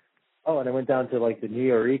down to like the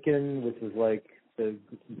Nuyorican, which was like the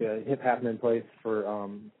hip happening place for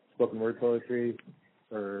spoken word poetry,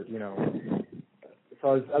 or, you know.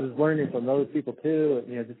 So I was learning from those people too,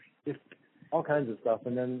 and, you know, just all kinds of stuff.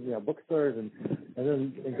 And then, you know, bookstores, and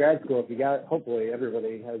then in grad school, hopefully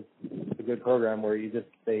everybody has a good program where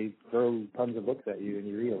they throw tons of books at you and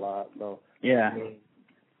you read a lot. So yeah, I mean,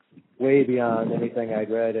 way beyond anything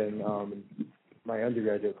I'd read in my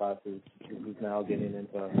undergraduate classes. This is now getting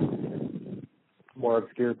into more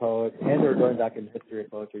obscure poets, and we're going back into history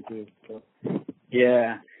of poetry too. So.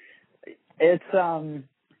 Yeah, it's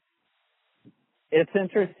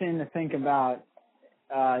interesting to think about.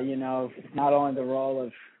 You know, not only the role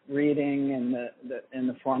of reading and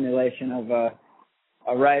the formulation of a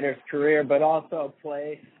writer's career, but also a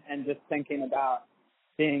place, and just thinking about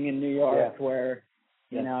being in New York, where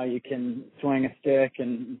you know you can swing a stick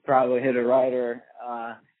and probably hit a writer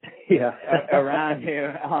around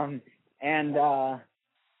you, and I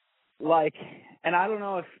don't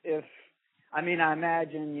know if I mean, I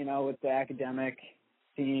imagine, you know, with the academic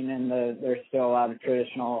scene and there's still a lot of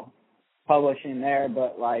traditional publishing there,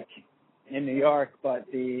 but like in New York, but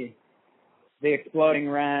the exploding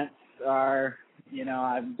rents are, you know,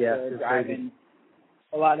 I'm driving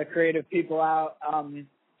a lot of creative people out.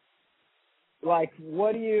 Like,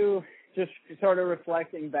 what do you, just sort of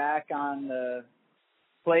reflecting back on the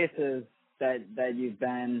places that you've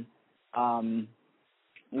been,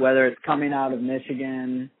 whether it's coming out of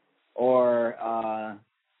Michigan or,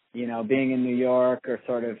 you know, being in New York, or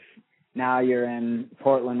sort of now you're in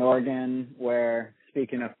Portland, Oregon, where,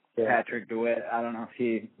 speaking of Patrick DeWitt, I don't know if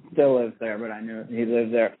he still lives there, but I knew he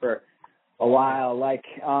lived there for a while. Like,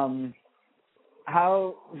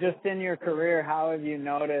 how, just in your career, how have you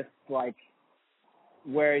noticed, like,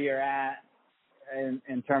 where you're at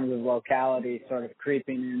in terms of locality sort of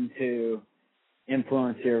creeping into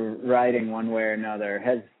influence your writing one way or another?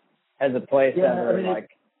 Has a place ever,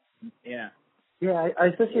 Yeah, I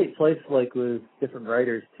associate place like with different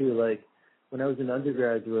writers too. Like when I was an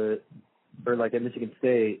undergraduate, or like at Michigan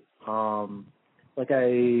State, like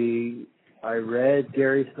I read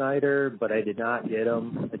Gary Snyder, but I did not get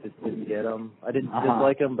him. I just didn't get him. I didn't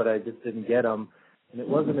dislike him, but I just didn't get him. And it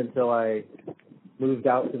wasn't until I moved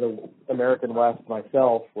out to the American West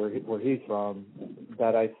myself, where he's from,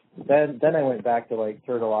 that then I went back to like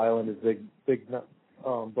Turtle Island, his big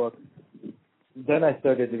book, then I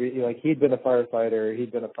started to be like, he'd been a firefighter,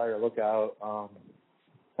 he'd been a fire lookout,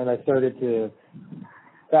 and I started to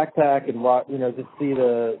backpack and walk, just see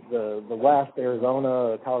the West,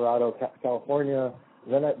 Arizona, Colorado, California.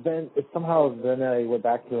 Then I went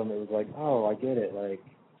back to him. It was like, oh, I get it. Like,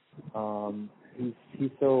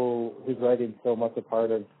 his writing's so much a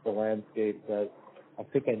part of the landscape that I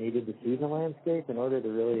think I needed to see the landscape in order to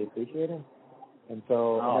really appreciate him. And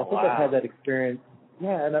so, and I think I've had that experience.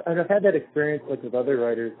 Yeah, and I've had that experience like with other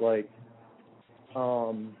writers, like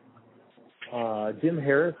Jim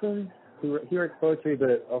Harrison, he writes poetry,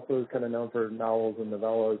 but also is kind of known for novels and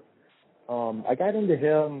novellas. I got into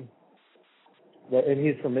him, and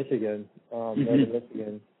he's from Michigan, northern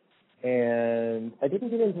Michigan, and I didn't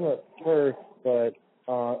get into it first, but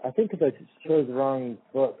I think because I chose the wrong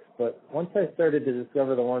books. But once I started to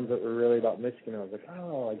discover the ones that were really about Michigan, I was like,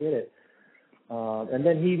 oh, I get it. And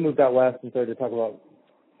then he moved out west and started to talk about,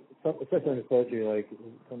 especially in his poetry, like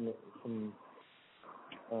some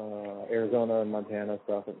Arizona and Montana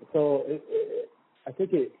stuff. So I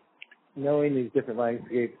think knowing these different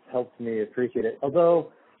landscapes helps me appreciate it.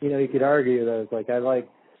 Although, you could argue that it's like I like,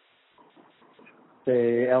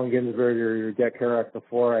 say, Allen Ginsberg or Jack Kerouac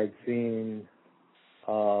before I'd seen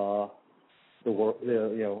the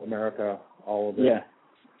world, America, all of it. Yeah.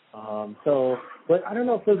 But I don't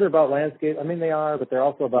know if those are about landscape. I mean, they are, but they're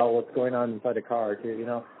also about what's going on inside a car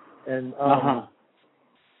too, And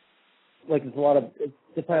like there's a lot of, it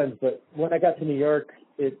depends. But when I got to New York,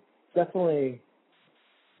 it definitely,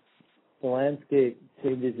 the landscape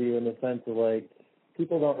changes you in the sense of like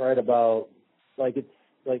people don't write about, like it's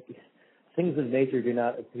like things of nature do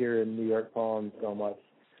not appear in New York poems so much.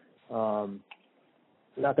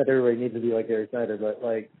 Not that everybody needs to be like Gary Snyder, but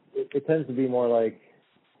like it tends to be more like,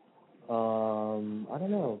 I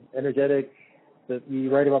don't know, energetic, that you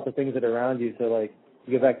write about the things that are around you. So like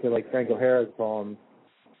you get back to like Frank O'Hara's poems,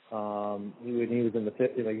 he was in the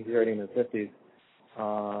 50s, like he's writing in the 50s.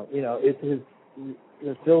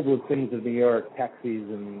 It's filled with things of New York, taxis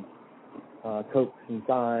and cokes and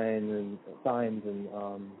signs and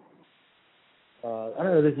I don't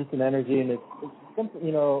know, there's just an energy, and it's something,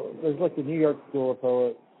 there's like the New York School of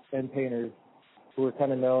poets and painters who are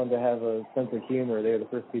kind of known to have a sense of humor. They're the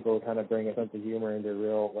first people to kind of bring a sense of humor into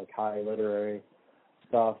real, like, high literary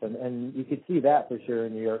stuff. And you could see that for sure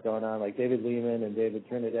in New York going on. Like David Lehman and David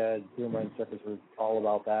Trinidad, two of my instructors were all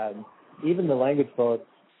about that. And even the language poets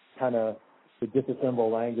kind of would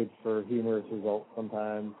disassemble language for humorous results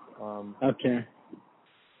sometimes. Okay.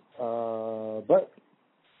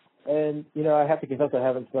 I have to confess I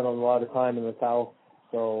haven't spent a lot of time in the South,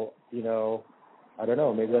 so, I don't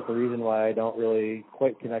know, maybe that's the reason why I don't really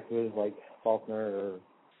quite connect with, like, Faulkner or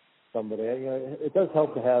somebody. It does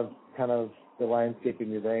help to have kind of the landscape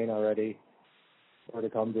in your brain already, or to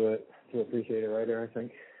come to it, to appreciate a writer, I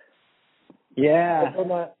think. Yeah.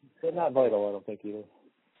 But not vital, I don't think, either.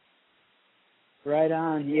 Right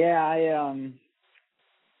on. Yeah,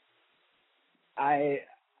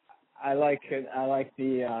 I like it. I like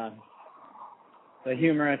the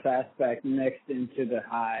humorous aspect mixed into the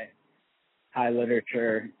high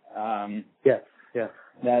literature. Yeah.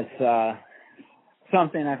 That's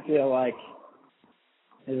something I feel like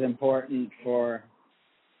is important for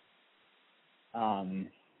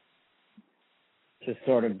just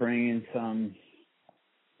sort of bringing some.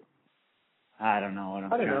 I don't know what I'm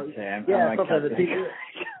trying to say.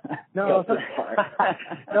 No,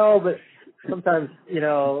 but sometimes,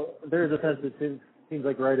 there's a sense that seems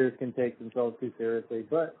like writers can take themselves too seriously.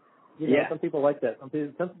 But, some people like that.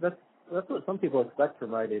 That's what some people expect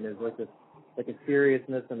from writing, is like a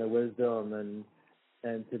seriousness and a wisdom,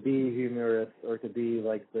 and to be humorous or to be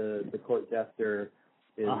like the court jester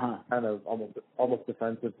is kind of almost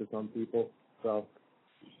offensive to some people. So.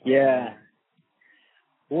 Yeah.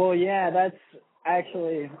 Well, yeah, that's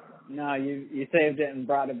actually, no, you saved it and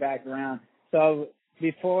brought it back around. So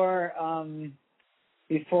before I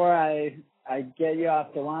get you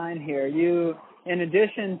off the line here, you, in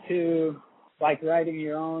addition to like writing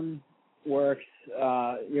your own works,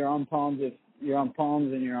 your own poems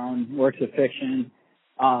and your own works of fiction,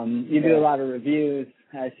 you do a lot of reviews,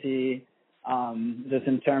 I see, just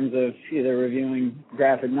in terms of either reviewing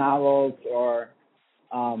graphic novels or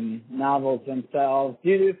novels themselves.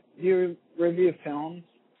 Do you review films?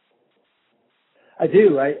 I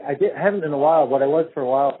do. I haven't in a while, but I was for a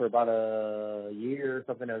while, for about a year or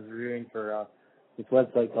something. I was reviewing for this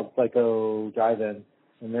website called Psycho Drive-In,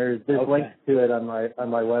 and there's links to it on my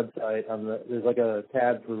website. There's like a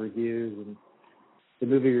tab for reviews, and the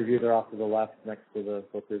movie reviews are off to the left next to the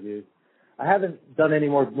book reviews. I haven't done any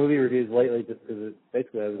more movie reviews lately, just because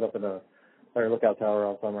basically I was up in a or Lookout Tower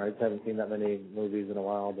all summer. I just haven't seen that many movies in a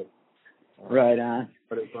while, but right on.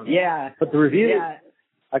 But it's fun. Yeah. But the review, yeah.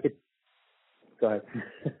 I could go ahead.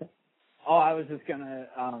 Oh, I was just gonna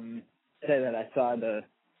say that I saw the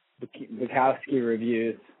Bukowski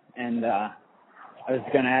reviews, and I was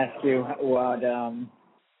gonna ask you what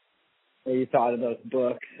you thought of those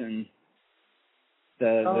books and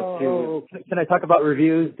the two. Can I talk about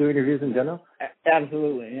reviews, doing reviews in general?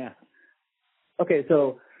 Absolutely, yeah. Okay,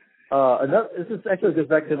 so this is actually goes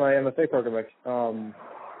back to my MFA program.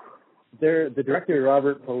 The director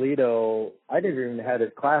Robert Polito, I never even had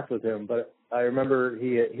a class with him, but I remember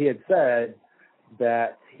he had said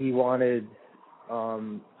that he wanted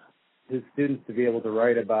his students to be able to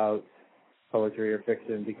write about poetry or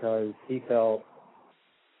fiction because he felt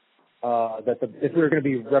that if we were going to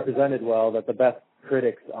be represented well, that the best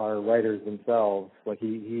critics are writers themselves. Like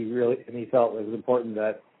he felt it was important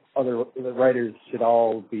that the writers should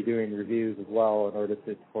all be doing reviews as well in order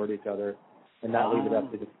to support each other and not leave it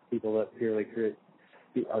up to just people that purely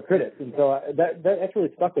are critics. And so that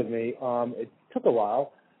actually stuck with me. It took a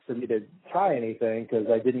while for me to try anything because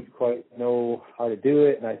I didn't quite know how to do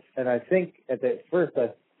it, and I think at first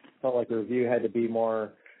I felt like a review had to be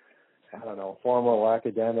more, I don't know, formal or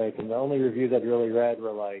academic, and the only reviews I'd really read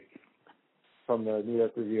were like from the New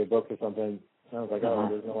York Review of Books or something. And I was like, oh,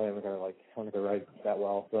 there's no way I'm gonna write that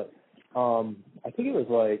well. But I think it was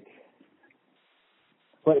like,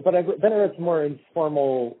 then I read some more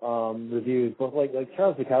informal reviews, both like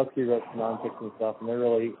Charles Bukowski wrote some nonfiction stuff, and they're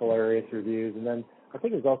really hilarious reviews. And then I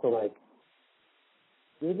think it was also like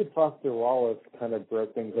David Foster Wallace kind of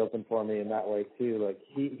broke things open for me in that way too. Like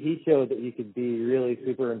he showed that you could be really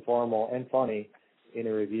super informal and funny in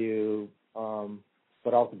a review,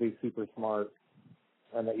 but also be super smart,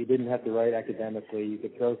 and that you didn't have to write academically. You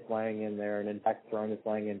could throw slang in there, and in fact throwing the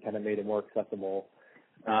slang in kind of made it more acceptable.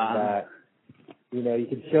 And that, you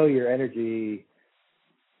could show your energy,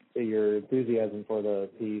 your enthusiasm for the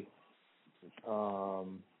piece,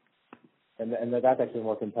 and that's actually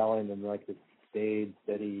more compelling than like the staid,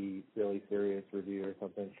 steady, really serious review or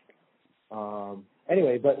something.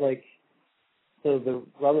 Anyway, but so the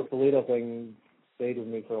Robert Polito thing stayed with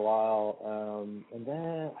me for a while, and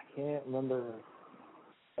then I can't remember.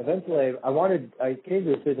 Eventually, I came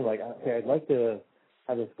to a decision okay, I'd like to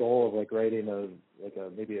have this goal of writing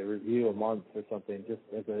maybe a review a month or something, just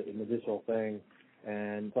as an initial thing.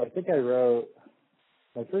 And so I think I wrote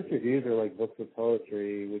my first reviews are books of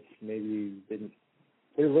poetry, which maybe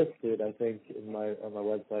they're listed, I think, on my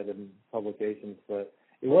website and publications, but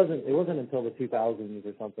it wasn't until the 2000s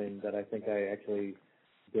or something that I think I actually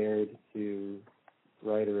dared to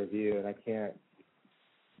write a review, and I can't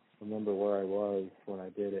remember where I was when I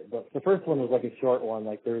did it. But the first one was a short one.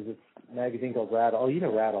 There was this magazine called Rattle. Oh, you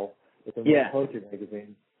know Rattle. It's a poetry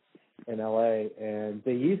magazine in LA, and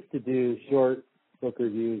they used to do short book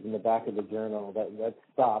reviews in the back of the journal. That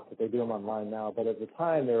stopped, but they do them online now. But at the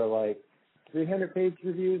time, they were 300-page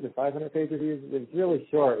reviews or 500-page reviews. It was really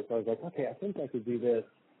short, so I was like, okay, I think I could do this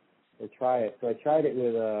or try it. So I tried it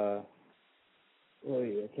with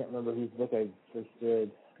I can't remember whose book I first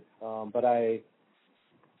did, but I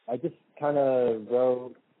just kind of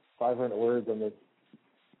wrote 500 words on this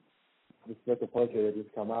book of poetry that had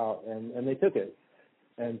just come out, and they took it.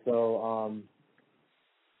 And so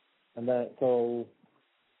so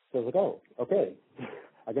I was like, oh, okay,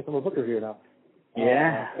 I guess I'm a book reviewer now.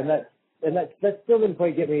 Yeah. And that still didn't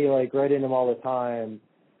quite get me writing them all the time.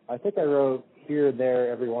 I think I wrote here and there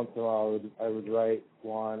every once in a while. I would write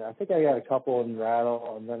one. I think I got a couple in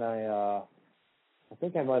Rattle, and then I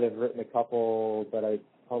think I might have written a couple that I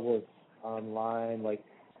published online,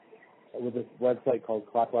 with this website called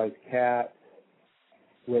Clockwise Cat,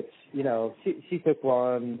 which, she took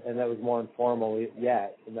one, and that was more informal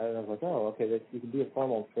yet. And then I was like, oh, okay, you can do it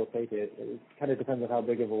formal and still take it. It kind of depends on how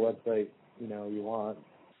big of a website, you want.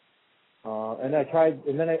 And I tried,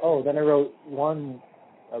 and then I wrote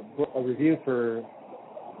a review for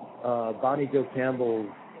Bonnie Jo Campbell's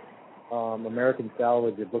American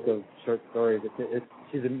Salvage, a book of short stories.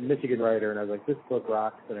 She's a Michigan writer, and I was like, this book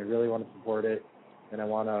rocks, and I really want to support it, and I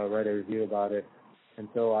want to write a review about it. And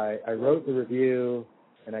so I wrote the review,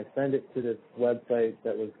 and I sent it to this website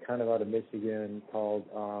that was kind of out of Michigan called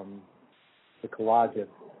The Collagist,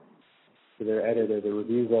 to their editor, the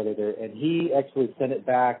reviews editor, and he actually sent it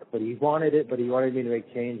back, but he wanted me to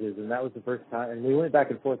make changes, and that was the first time, and we went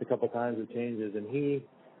back and forth a couple times with changes, and he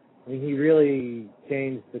really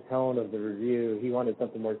changed the tone of the review. He wanted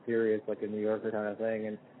something more serious, like a New Yorker kind of thing,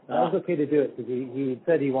 and I was okay to do it because he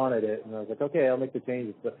said he wanted it, and I was like, okay, I'll make the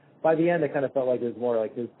changes. But by the end, I kind of felt like it was more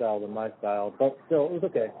like his style than my style, but still, it was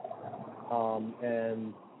okay.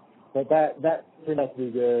 And but that turned out to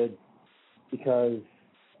be good because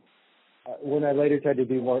when I later tried to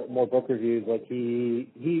do more book reviews, like he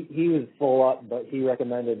was full up, but he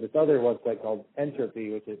recommended this other website called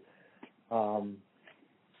Entropy, which is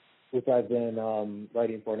which I've been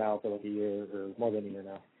writing for now for like a year or more than a year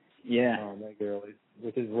now. Yeah. Regularly,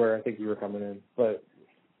 which is where I think you were coming in. But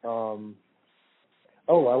I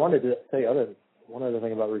wanted to say one other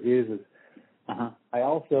thing about reviews is I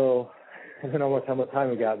also, I don't know how much time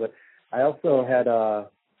we got, but I also had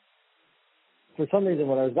for some reason,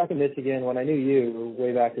 when I was back in Michigan, when I knew you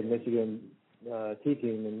way back in Michigan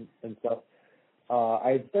teaching and stuff,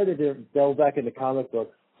 I had started to delve back into comic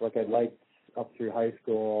books like I'd liked up through high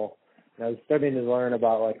school. And I was starting to learn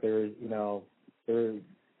about like there were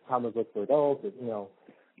comic books for adults,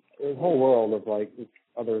 there's a whole world of like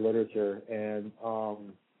other literature. And for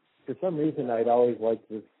some reason, I'd always liked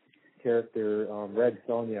this character, Red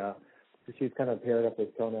Sonja. She was kind of paired up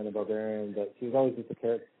with Conan the Barbarian, but she was always just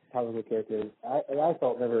a comic book character. I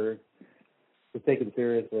felt never was taken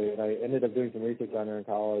seriously, and I ended up doing some research on her in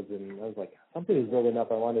college, and I was like, something is building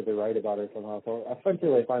up. I wanted to write about her somehow. So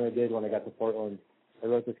eventually I finally did when I got to Portland. I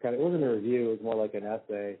wrote this it wasn't a review, it was more like an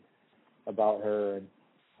essay about her. And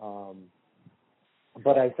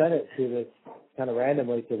but I sent it to this kind of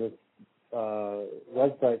randomly to this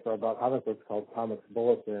website about comic books called Comics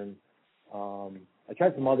Bulletin. I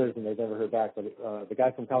tried some others and they've never heard back, but the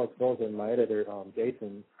guy from Comics Bulletin, my editor,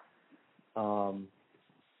 Jason,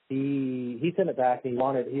 he sent it back and he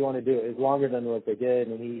wanted to do it. It was longer than what they did,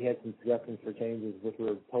 and he had some suggestions for changes, which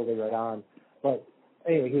were totally right on. But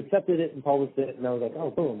anyway, he accepted it and published it, and I was like, oh,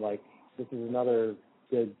 boom, like this is another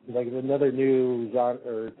good, like another new genre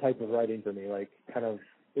or type of writing for me. Like kind of,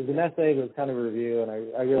 it was an essay, but it was kind of a review, and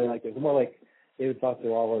I really liked it. It was more like David Foster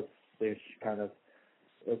Wallace-ish kind of,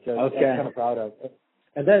 which I was kind of proud of.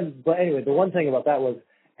 And then, but anyway, the one thing about that was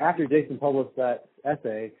after Jason published that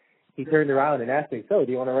essay, he turned around and asked me, so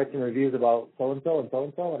do you want to write some reviews about so-and-so and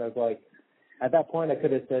so-and-so? And I was like, at that point I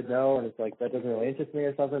could have said no, and it's like, that doesn't really interest me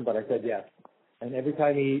or something, but I said yes. And every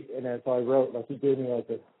time so I wrote, like he gave me like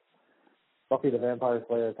this Buffy the Vampire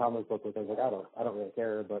Slayer comic book, which I was like, I don't really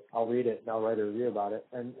care, but I'll read it and I'll write a review about it.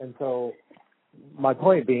 And so my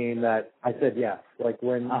point being that I said yes. Like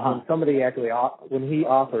when somebody actually, when he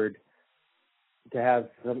offered to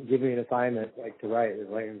give me an assignment, like to write, it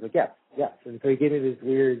was like, yes. And so he gave me these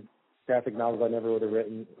weird graphic novels I never would have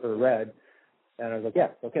written or read. And I was like, yeah,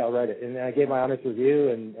 okay, I'll write it. And I gave my honest review,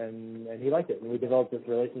 and he liked it. And we developed this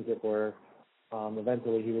relationship where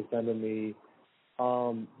eventually he was sending me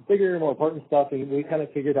bigger, more important stuff. And we kind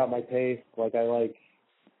of figured out my taste. Like I like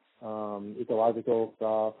ecological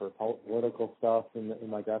stuff or political stuff in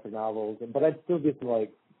my graphic novels. But I'd still get some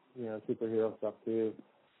like, superhero stuff too.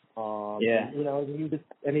 And, he just,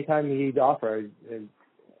 anytime he'd offer,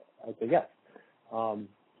 I'd say yes.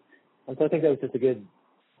 And so I think that was just a good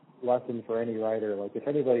lesson for any writer. Like if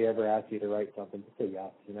anybody ever asks you to write something, just say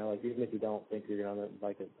yes. Like even if you don't think you're gonna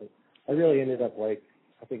like it. But I really ended up I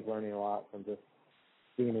think learning a lot from just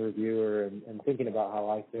being a reviewer and thinking about how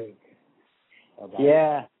I think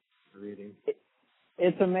about reading.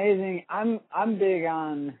 It's amazing. I'm big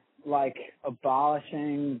on like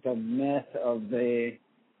abolishing the myth of the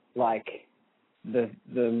lone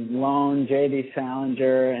J.D.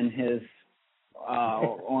 Salinger and his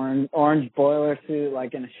orange boiler suit,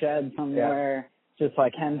 like in a shed somewhere, just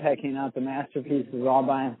like henpecking out the masterpieces all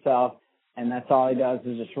by himself, and that's all he does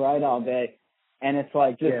is just write all day. And it's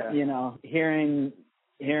like just hearing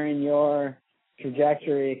your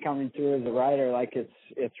trajectory coming through as a writer, like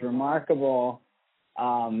it's remarkable.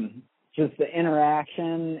 Just the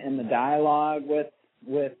interaction and the dialogue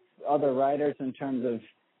with other writers in terms of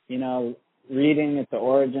reading at the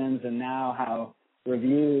origins, and now how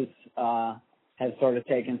reviews has sort of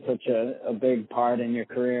taken such a big part in your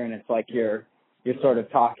career, and it's like you're sort of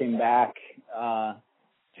talking back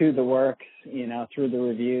to the works, through the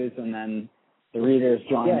reviews, and then the readers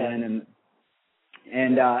join in, and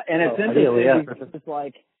it's interesting. It's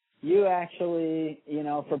like you actually,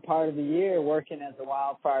 for part of the year working as a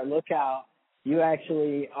wildfire lookout, you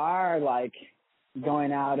actually are like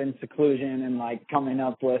going out in seclusion and like coming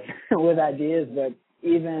up with ideas, but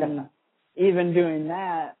even doing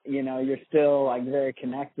that, you're still like very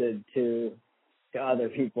connected to other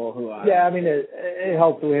people who are. Yeah, I mean, it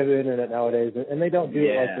helps that we have the internet nowadays, and they don't do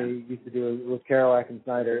it like they used to do with Kerouac and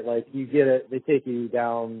Snyder. Like you get it, they take you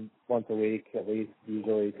down once a week at least,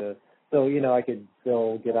 usually so I could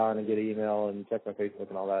still get on and get an email and check my Facebook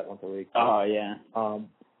and all that once a week. Oh yeah.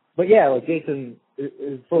 But yeah, like Jason,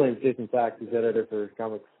 his full name is Jason Sachs, he's editor for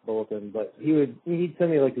Comics Bulletin, but he'd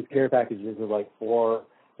send me like these care packages of like 4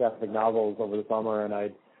 graphic novels over the summer, and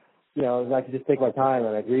I'd you know, I could just take my time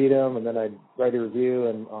and I'd read them and then I'd write a review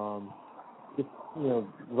and just, you know,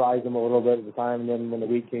 rise them a little bit at the time. And then when the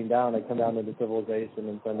week came down, I'd come down to the Civilization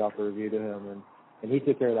and send off a review to him. And he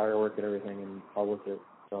took care of the artwork and everything and published it.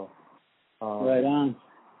 So, right on.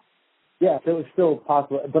 Yeah, so it was still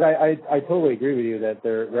possible. But I totally agree with you that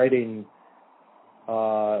their writing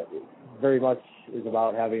very much is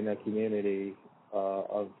about having a community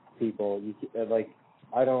of people.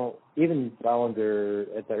 Even Ballinger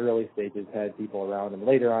at the early stages had people around him.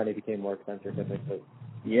 Later on, he became more eccentric, I think. But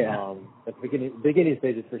yeah, at the beginning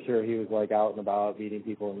stages, for sure, he was like out and about, meeting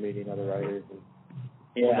people and meeting other writers. And,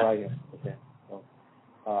 so,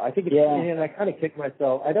 I think and I kind of kicked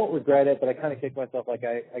myself. I don't regret it, but I kind of kicked myself. Like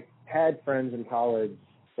I had friends in college,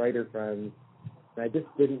 writer friends, and I just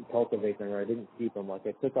didn't cultivate them, or I didn't keep them. Like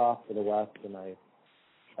I took off to the West, and I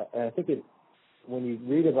think when you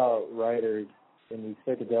read about writers and you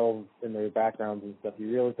start to delve in their backgrounds and stuff,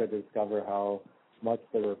 you really start to discover how much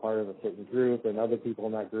they were part of a certain group, and other people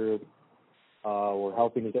in that group were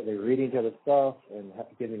helping each other, they were reading each other's stuff and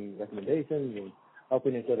giving recommendations and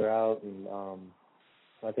helping each other out. And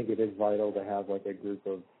I think it is vital to have like a group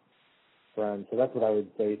of friends. So that's what I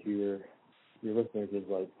would say to your listeners is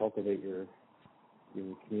like cultivate your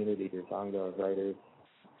community, your Sangha of writers.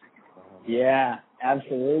 Yeah,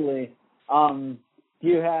 absolutely. Do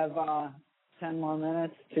you have 10 more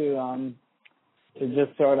minutes to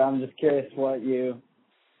just sort of, I'm just curious what you,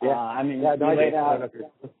 you laid out.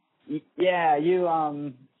 Yeah,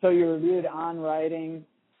 so you reviewed On Writing,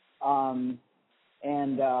 and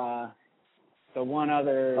so one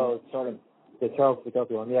other sort of. The Charles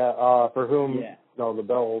Bukowski one, for whom, the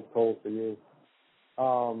bell tolls for you.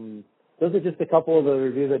 Those are just a couple of the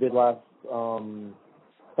reviews I did last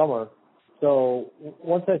summer. So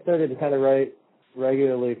once I started to kind of write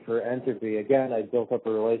regularly for Entropy, again, I built up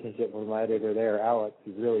a relationship with my editor there, Alex.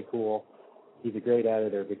 He's really cool. He's a great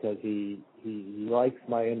editor because he likes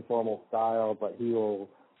my informal style, but he will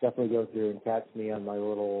definitely go through and catch me on my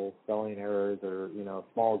little spelling errors or,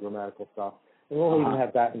 small grammatical stuff. And we'll even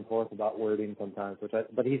have back and forth about wording sometimes,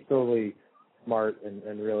 but he's totally smart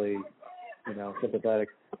and really, sympathetic.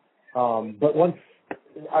 But once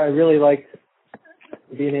I really liked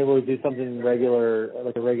being able to do something regular,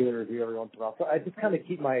 like a regular review every once in a while. So I just kind of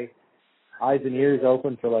keep my eyes and ears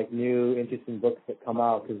open for like new, interesting books that come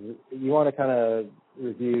out because you want to kind of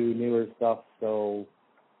review newer stuff. So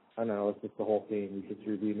I don't know, it's just the whole theme. You just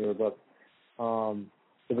review newer books.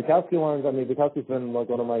 The Bukowski ones, Bukowski's been like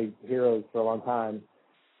one of my heroes for a long time.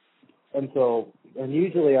 And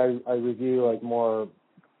usually I review like more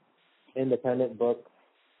independent books,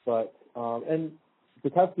 but, and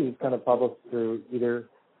Bukowski was kind of published through either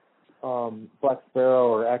Black Sparrow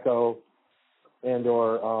or Echo and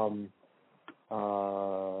or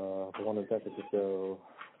the one in San Francisco.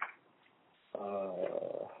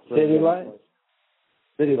 City Lights?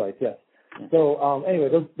 City Lights, yes. So anyway,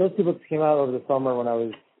 those two books came out over the summer when I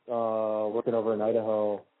was working over in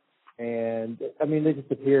Idaho, and they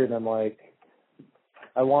just appeared, and I'm like,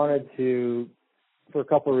 I wanted to, for a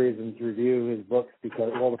couple of reasons, review his books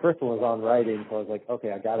because, the first one was on writing, so I was like,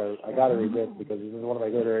 okay, I gotta read this because this is one of my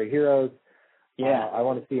literary heroes. Yeah, I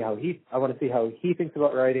want to see how he thinks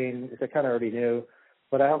about writing, which I kind of already knew,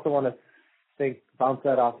 but I also want to bounce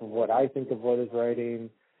that off of what I think of what is writing.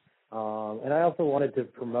 And I also wanted to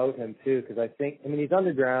promote him too, because I think, he's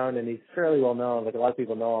underground and he's fairly well known. Like a lot of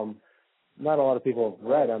people know him. Not a lot of people have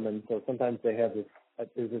read him, and so sometimes they have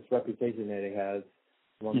there's this reputation that he has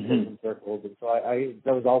among certain circles. And so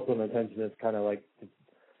that was also an intention is kind of like to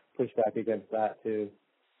push back against that too,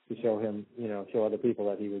 to show him, show other people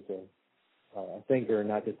that he was a thinker and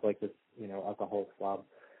not just like this, alcoholic slob.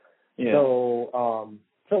 Yeah. So,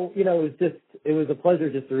 it was a pleasure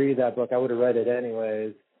just to read that book. I would have read it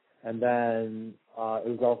anyways. And then it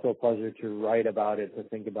was also a pleasure to write about it, to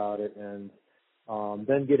think about it, and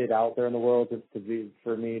then get it out there in the world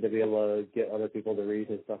for me to be able to get other people to read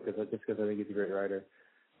his stuff because I think he's a great writer.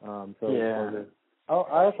 I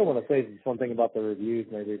also want to say something about the reviews,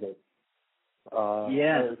 maybe that.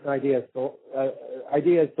 An idea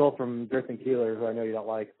is stole from Griffin Keeler, who I know you don't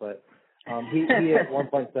like, but he at one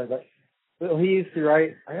point said that he used to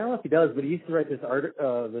write. I don't know if he does, but he used to write this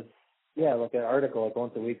like an article like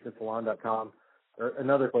once a week for Salon.com or in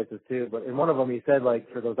other places too. But in one of them, he said like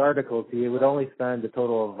for those articles, he would only spend a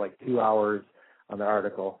total of like 2 hours on the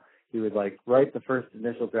article. He would like write the first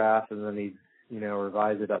initial draft and then he'd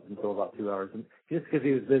revise it up until about 2 hours, and just because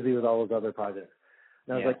he was busy with all his other projects.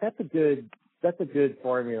 And I was like, that's a good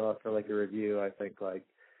formula for like a review. I think like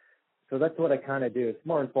so that's what I kind of do. It's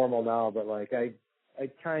more informal now, but like I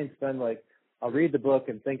try and spend like I'll read the book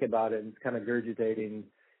and think about it and kind of regurgitating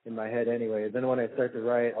in my head anyway. Then when I start to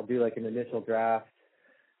write, I'll do like an initial draft,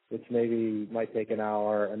 which maybe might take an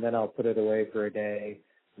hour, and then I'll put it away for a day,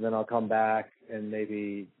 and then I'll come back and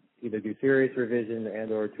maybe either do serious revision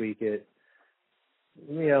and or tweak it,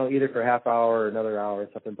 either for a half hour or another hour or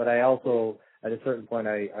something. But I also, at a certain point,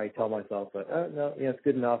 I tell myself that, no, it's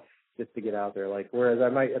good enough just to get out there. Like, whereas I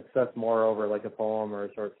might obsess more over like a poem or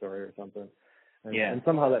a short story or something. And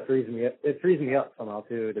somehow that frees me up. It frees me up somehow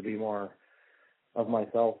too, to be more of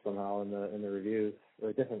myself somehow in the reviews, or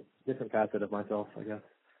a different facet of myself, I guess.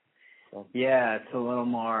 So. Yeah, it's a little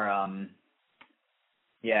more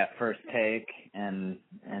first take and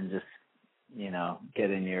just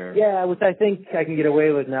getting your which I think I can get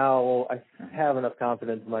away with now. Well, I have enough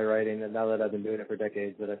confidence in my writing, and now that I've been doing it for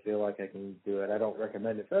decades, that I feel like I can do it. I don't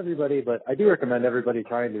recommend it for everybody, but I do recommend everybody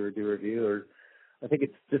trying to do review. I think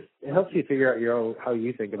it helps you figure out how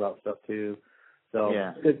you think about stuff too. So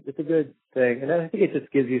it's a good thing, and I think it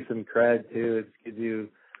just gives you some cred too. It gives you,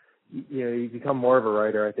 you become more of a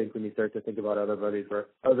writer, I think, when you start to think about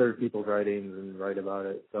other people's writings and write about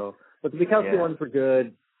it. So, but the Bukowski ones were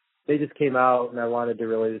good. They just came out, and I wanted to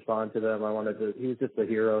really respond to them. He was just a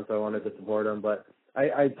hero, so I wanted to support him. But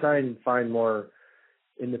I try and find more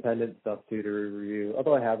independent stuff too to review,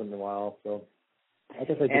 although I haven't in a while. So I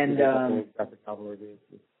guess I did graphic novel reviews.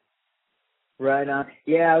 Right on.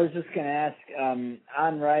 Yeah, I was just gonna ask.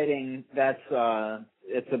 On writing, that's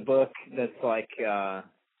it's a book that's like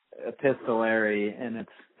epistolary in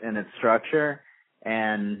its structure,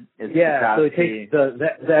 and it's Bukowski. So it takes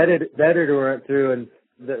the editor went through, and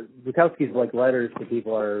the Bukowski's like letters to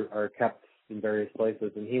people are kept in various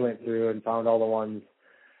places, and he went through and found all the ones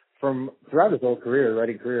from throughout his whole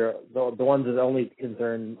writing career, the ones that only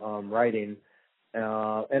concern writing,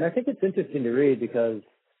 and I think it's interesting to read because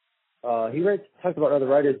he talks about other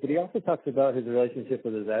writers, but he also talks about his relationship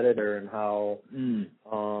with his editor and how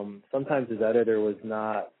sometimes his editor was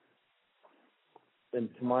not, and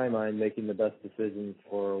to my mind, making the best decisions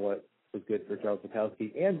for what was good for Charles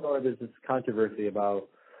Bukowski. And there's this controversy about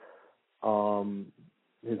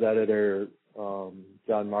his editor,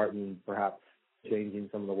 John Martin, perhaps changing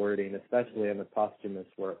some of the wording, especially in the posthumous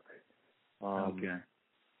work. Okay.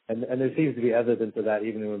 And there seems to be evidence of that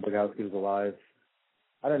even when Bukowski was alive.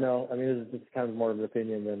 I don't know. I mean, it's kind of more of an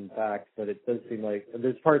opinion than fact, but it does seem like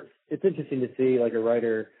there's parts. It's interesting to see like a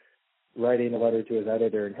writer writing a letter to his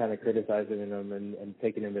editor and kind of criticizing him and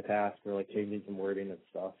taking him to task for like changing some wording and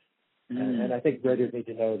stuff. And I think writers need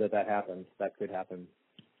to know that happens. That could happen.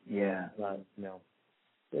 Yeah. It's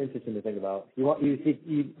interesting to think about. You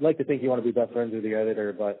like to think you want to be best friends with your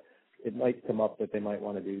editor, but it might come up that they might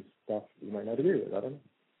want to do stuff you might not agree with. I don't know.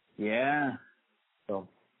 Yeah. So.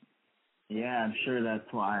 Yeah, I'm sure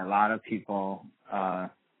that's why a lot of people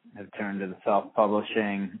have turned to the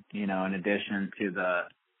self-publishing, in addition to the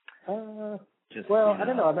I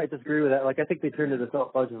don't know. I might disagree with that. Like, I think they turn to the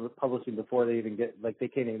self-publishing before they even they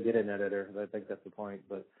can't even get an editor. I think that's the point.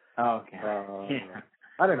 But okay.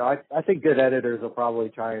 I don't know. I think good editors will probably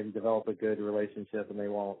try and develop a good relationship, and they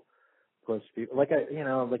won't push people. Like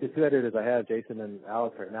the two editors I have, Jason and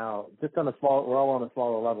Alex, right now, just we're all on a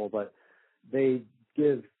smaller level, but they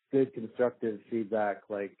give good constructive feedback,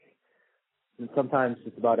 like, and sometimes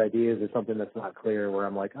it's about ideas or something that's not clear, where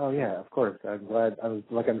I'm like, oh yeah, of course, I'm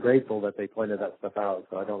grateful that they pointed that stuff out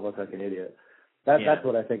so I don't look like an idiot. That's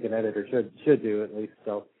what I think an editor should do, at least.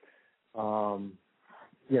 So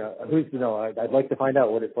who's to know? I'd like to find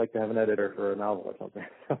out what it's like to have an editor for a novel or something.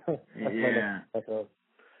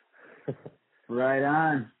 Right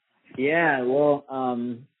on. Yeah, well,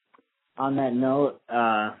 on that note,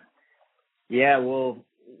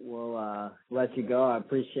 we'll let you go. I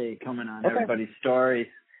appreciate you coming on Everybody's Stories.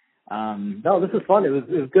 No, this was fun. It was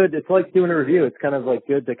good. It's like doing a review. It's kind of like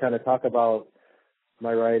good to kind of talk about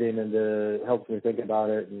my writing, and it helps me think about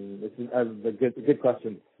it. And it's a good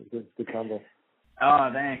question. Good combo.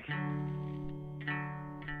 Oh, thanks.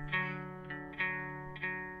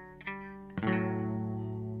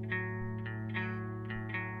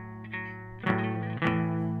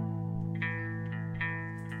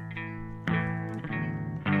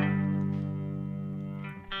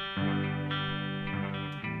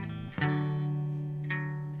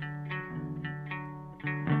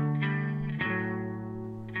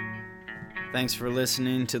 Thanks for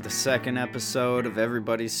listening to the second episode of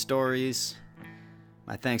Everybody's Stories.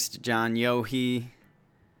 My thanks to John Yohe.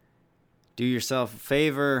 Do yourself a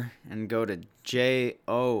favor and go to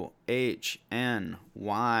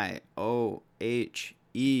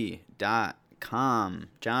JOHNYOHE.com,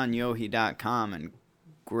 johnyohe.com, and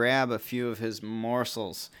grab a few of his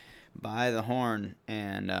morsels by the horn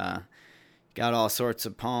and Got all sorts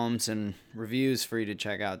of poems and reviews for you to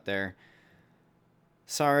check out there.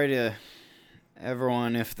 Sorry to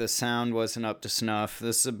everyone if the sound wasn't up to snuff.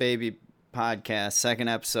 This is a baby podcast, second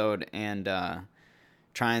episode, and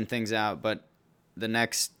trying things out. But the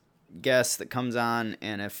next guest that comes on,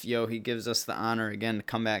 and if Yohi gives us the honor again to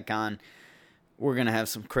come back on, we're going to have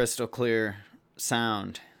some crystal clear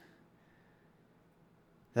sound.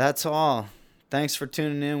 That's all. Thanks for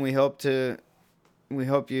tuning in. We hope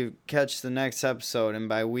you catch the next episode, and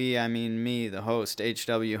by we I mean me, the host,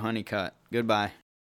 H.W. Honeycutt. Goodbye.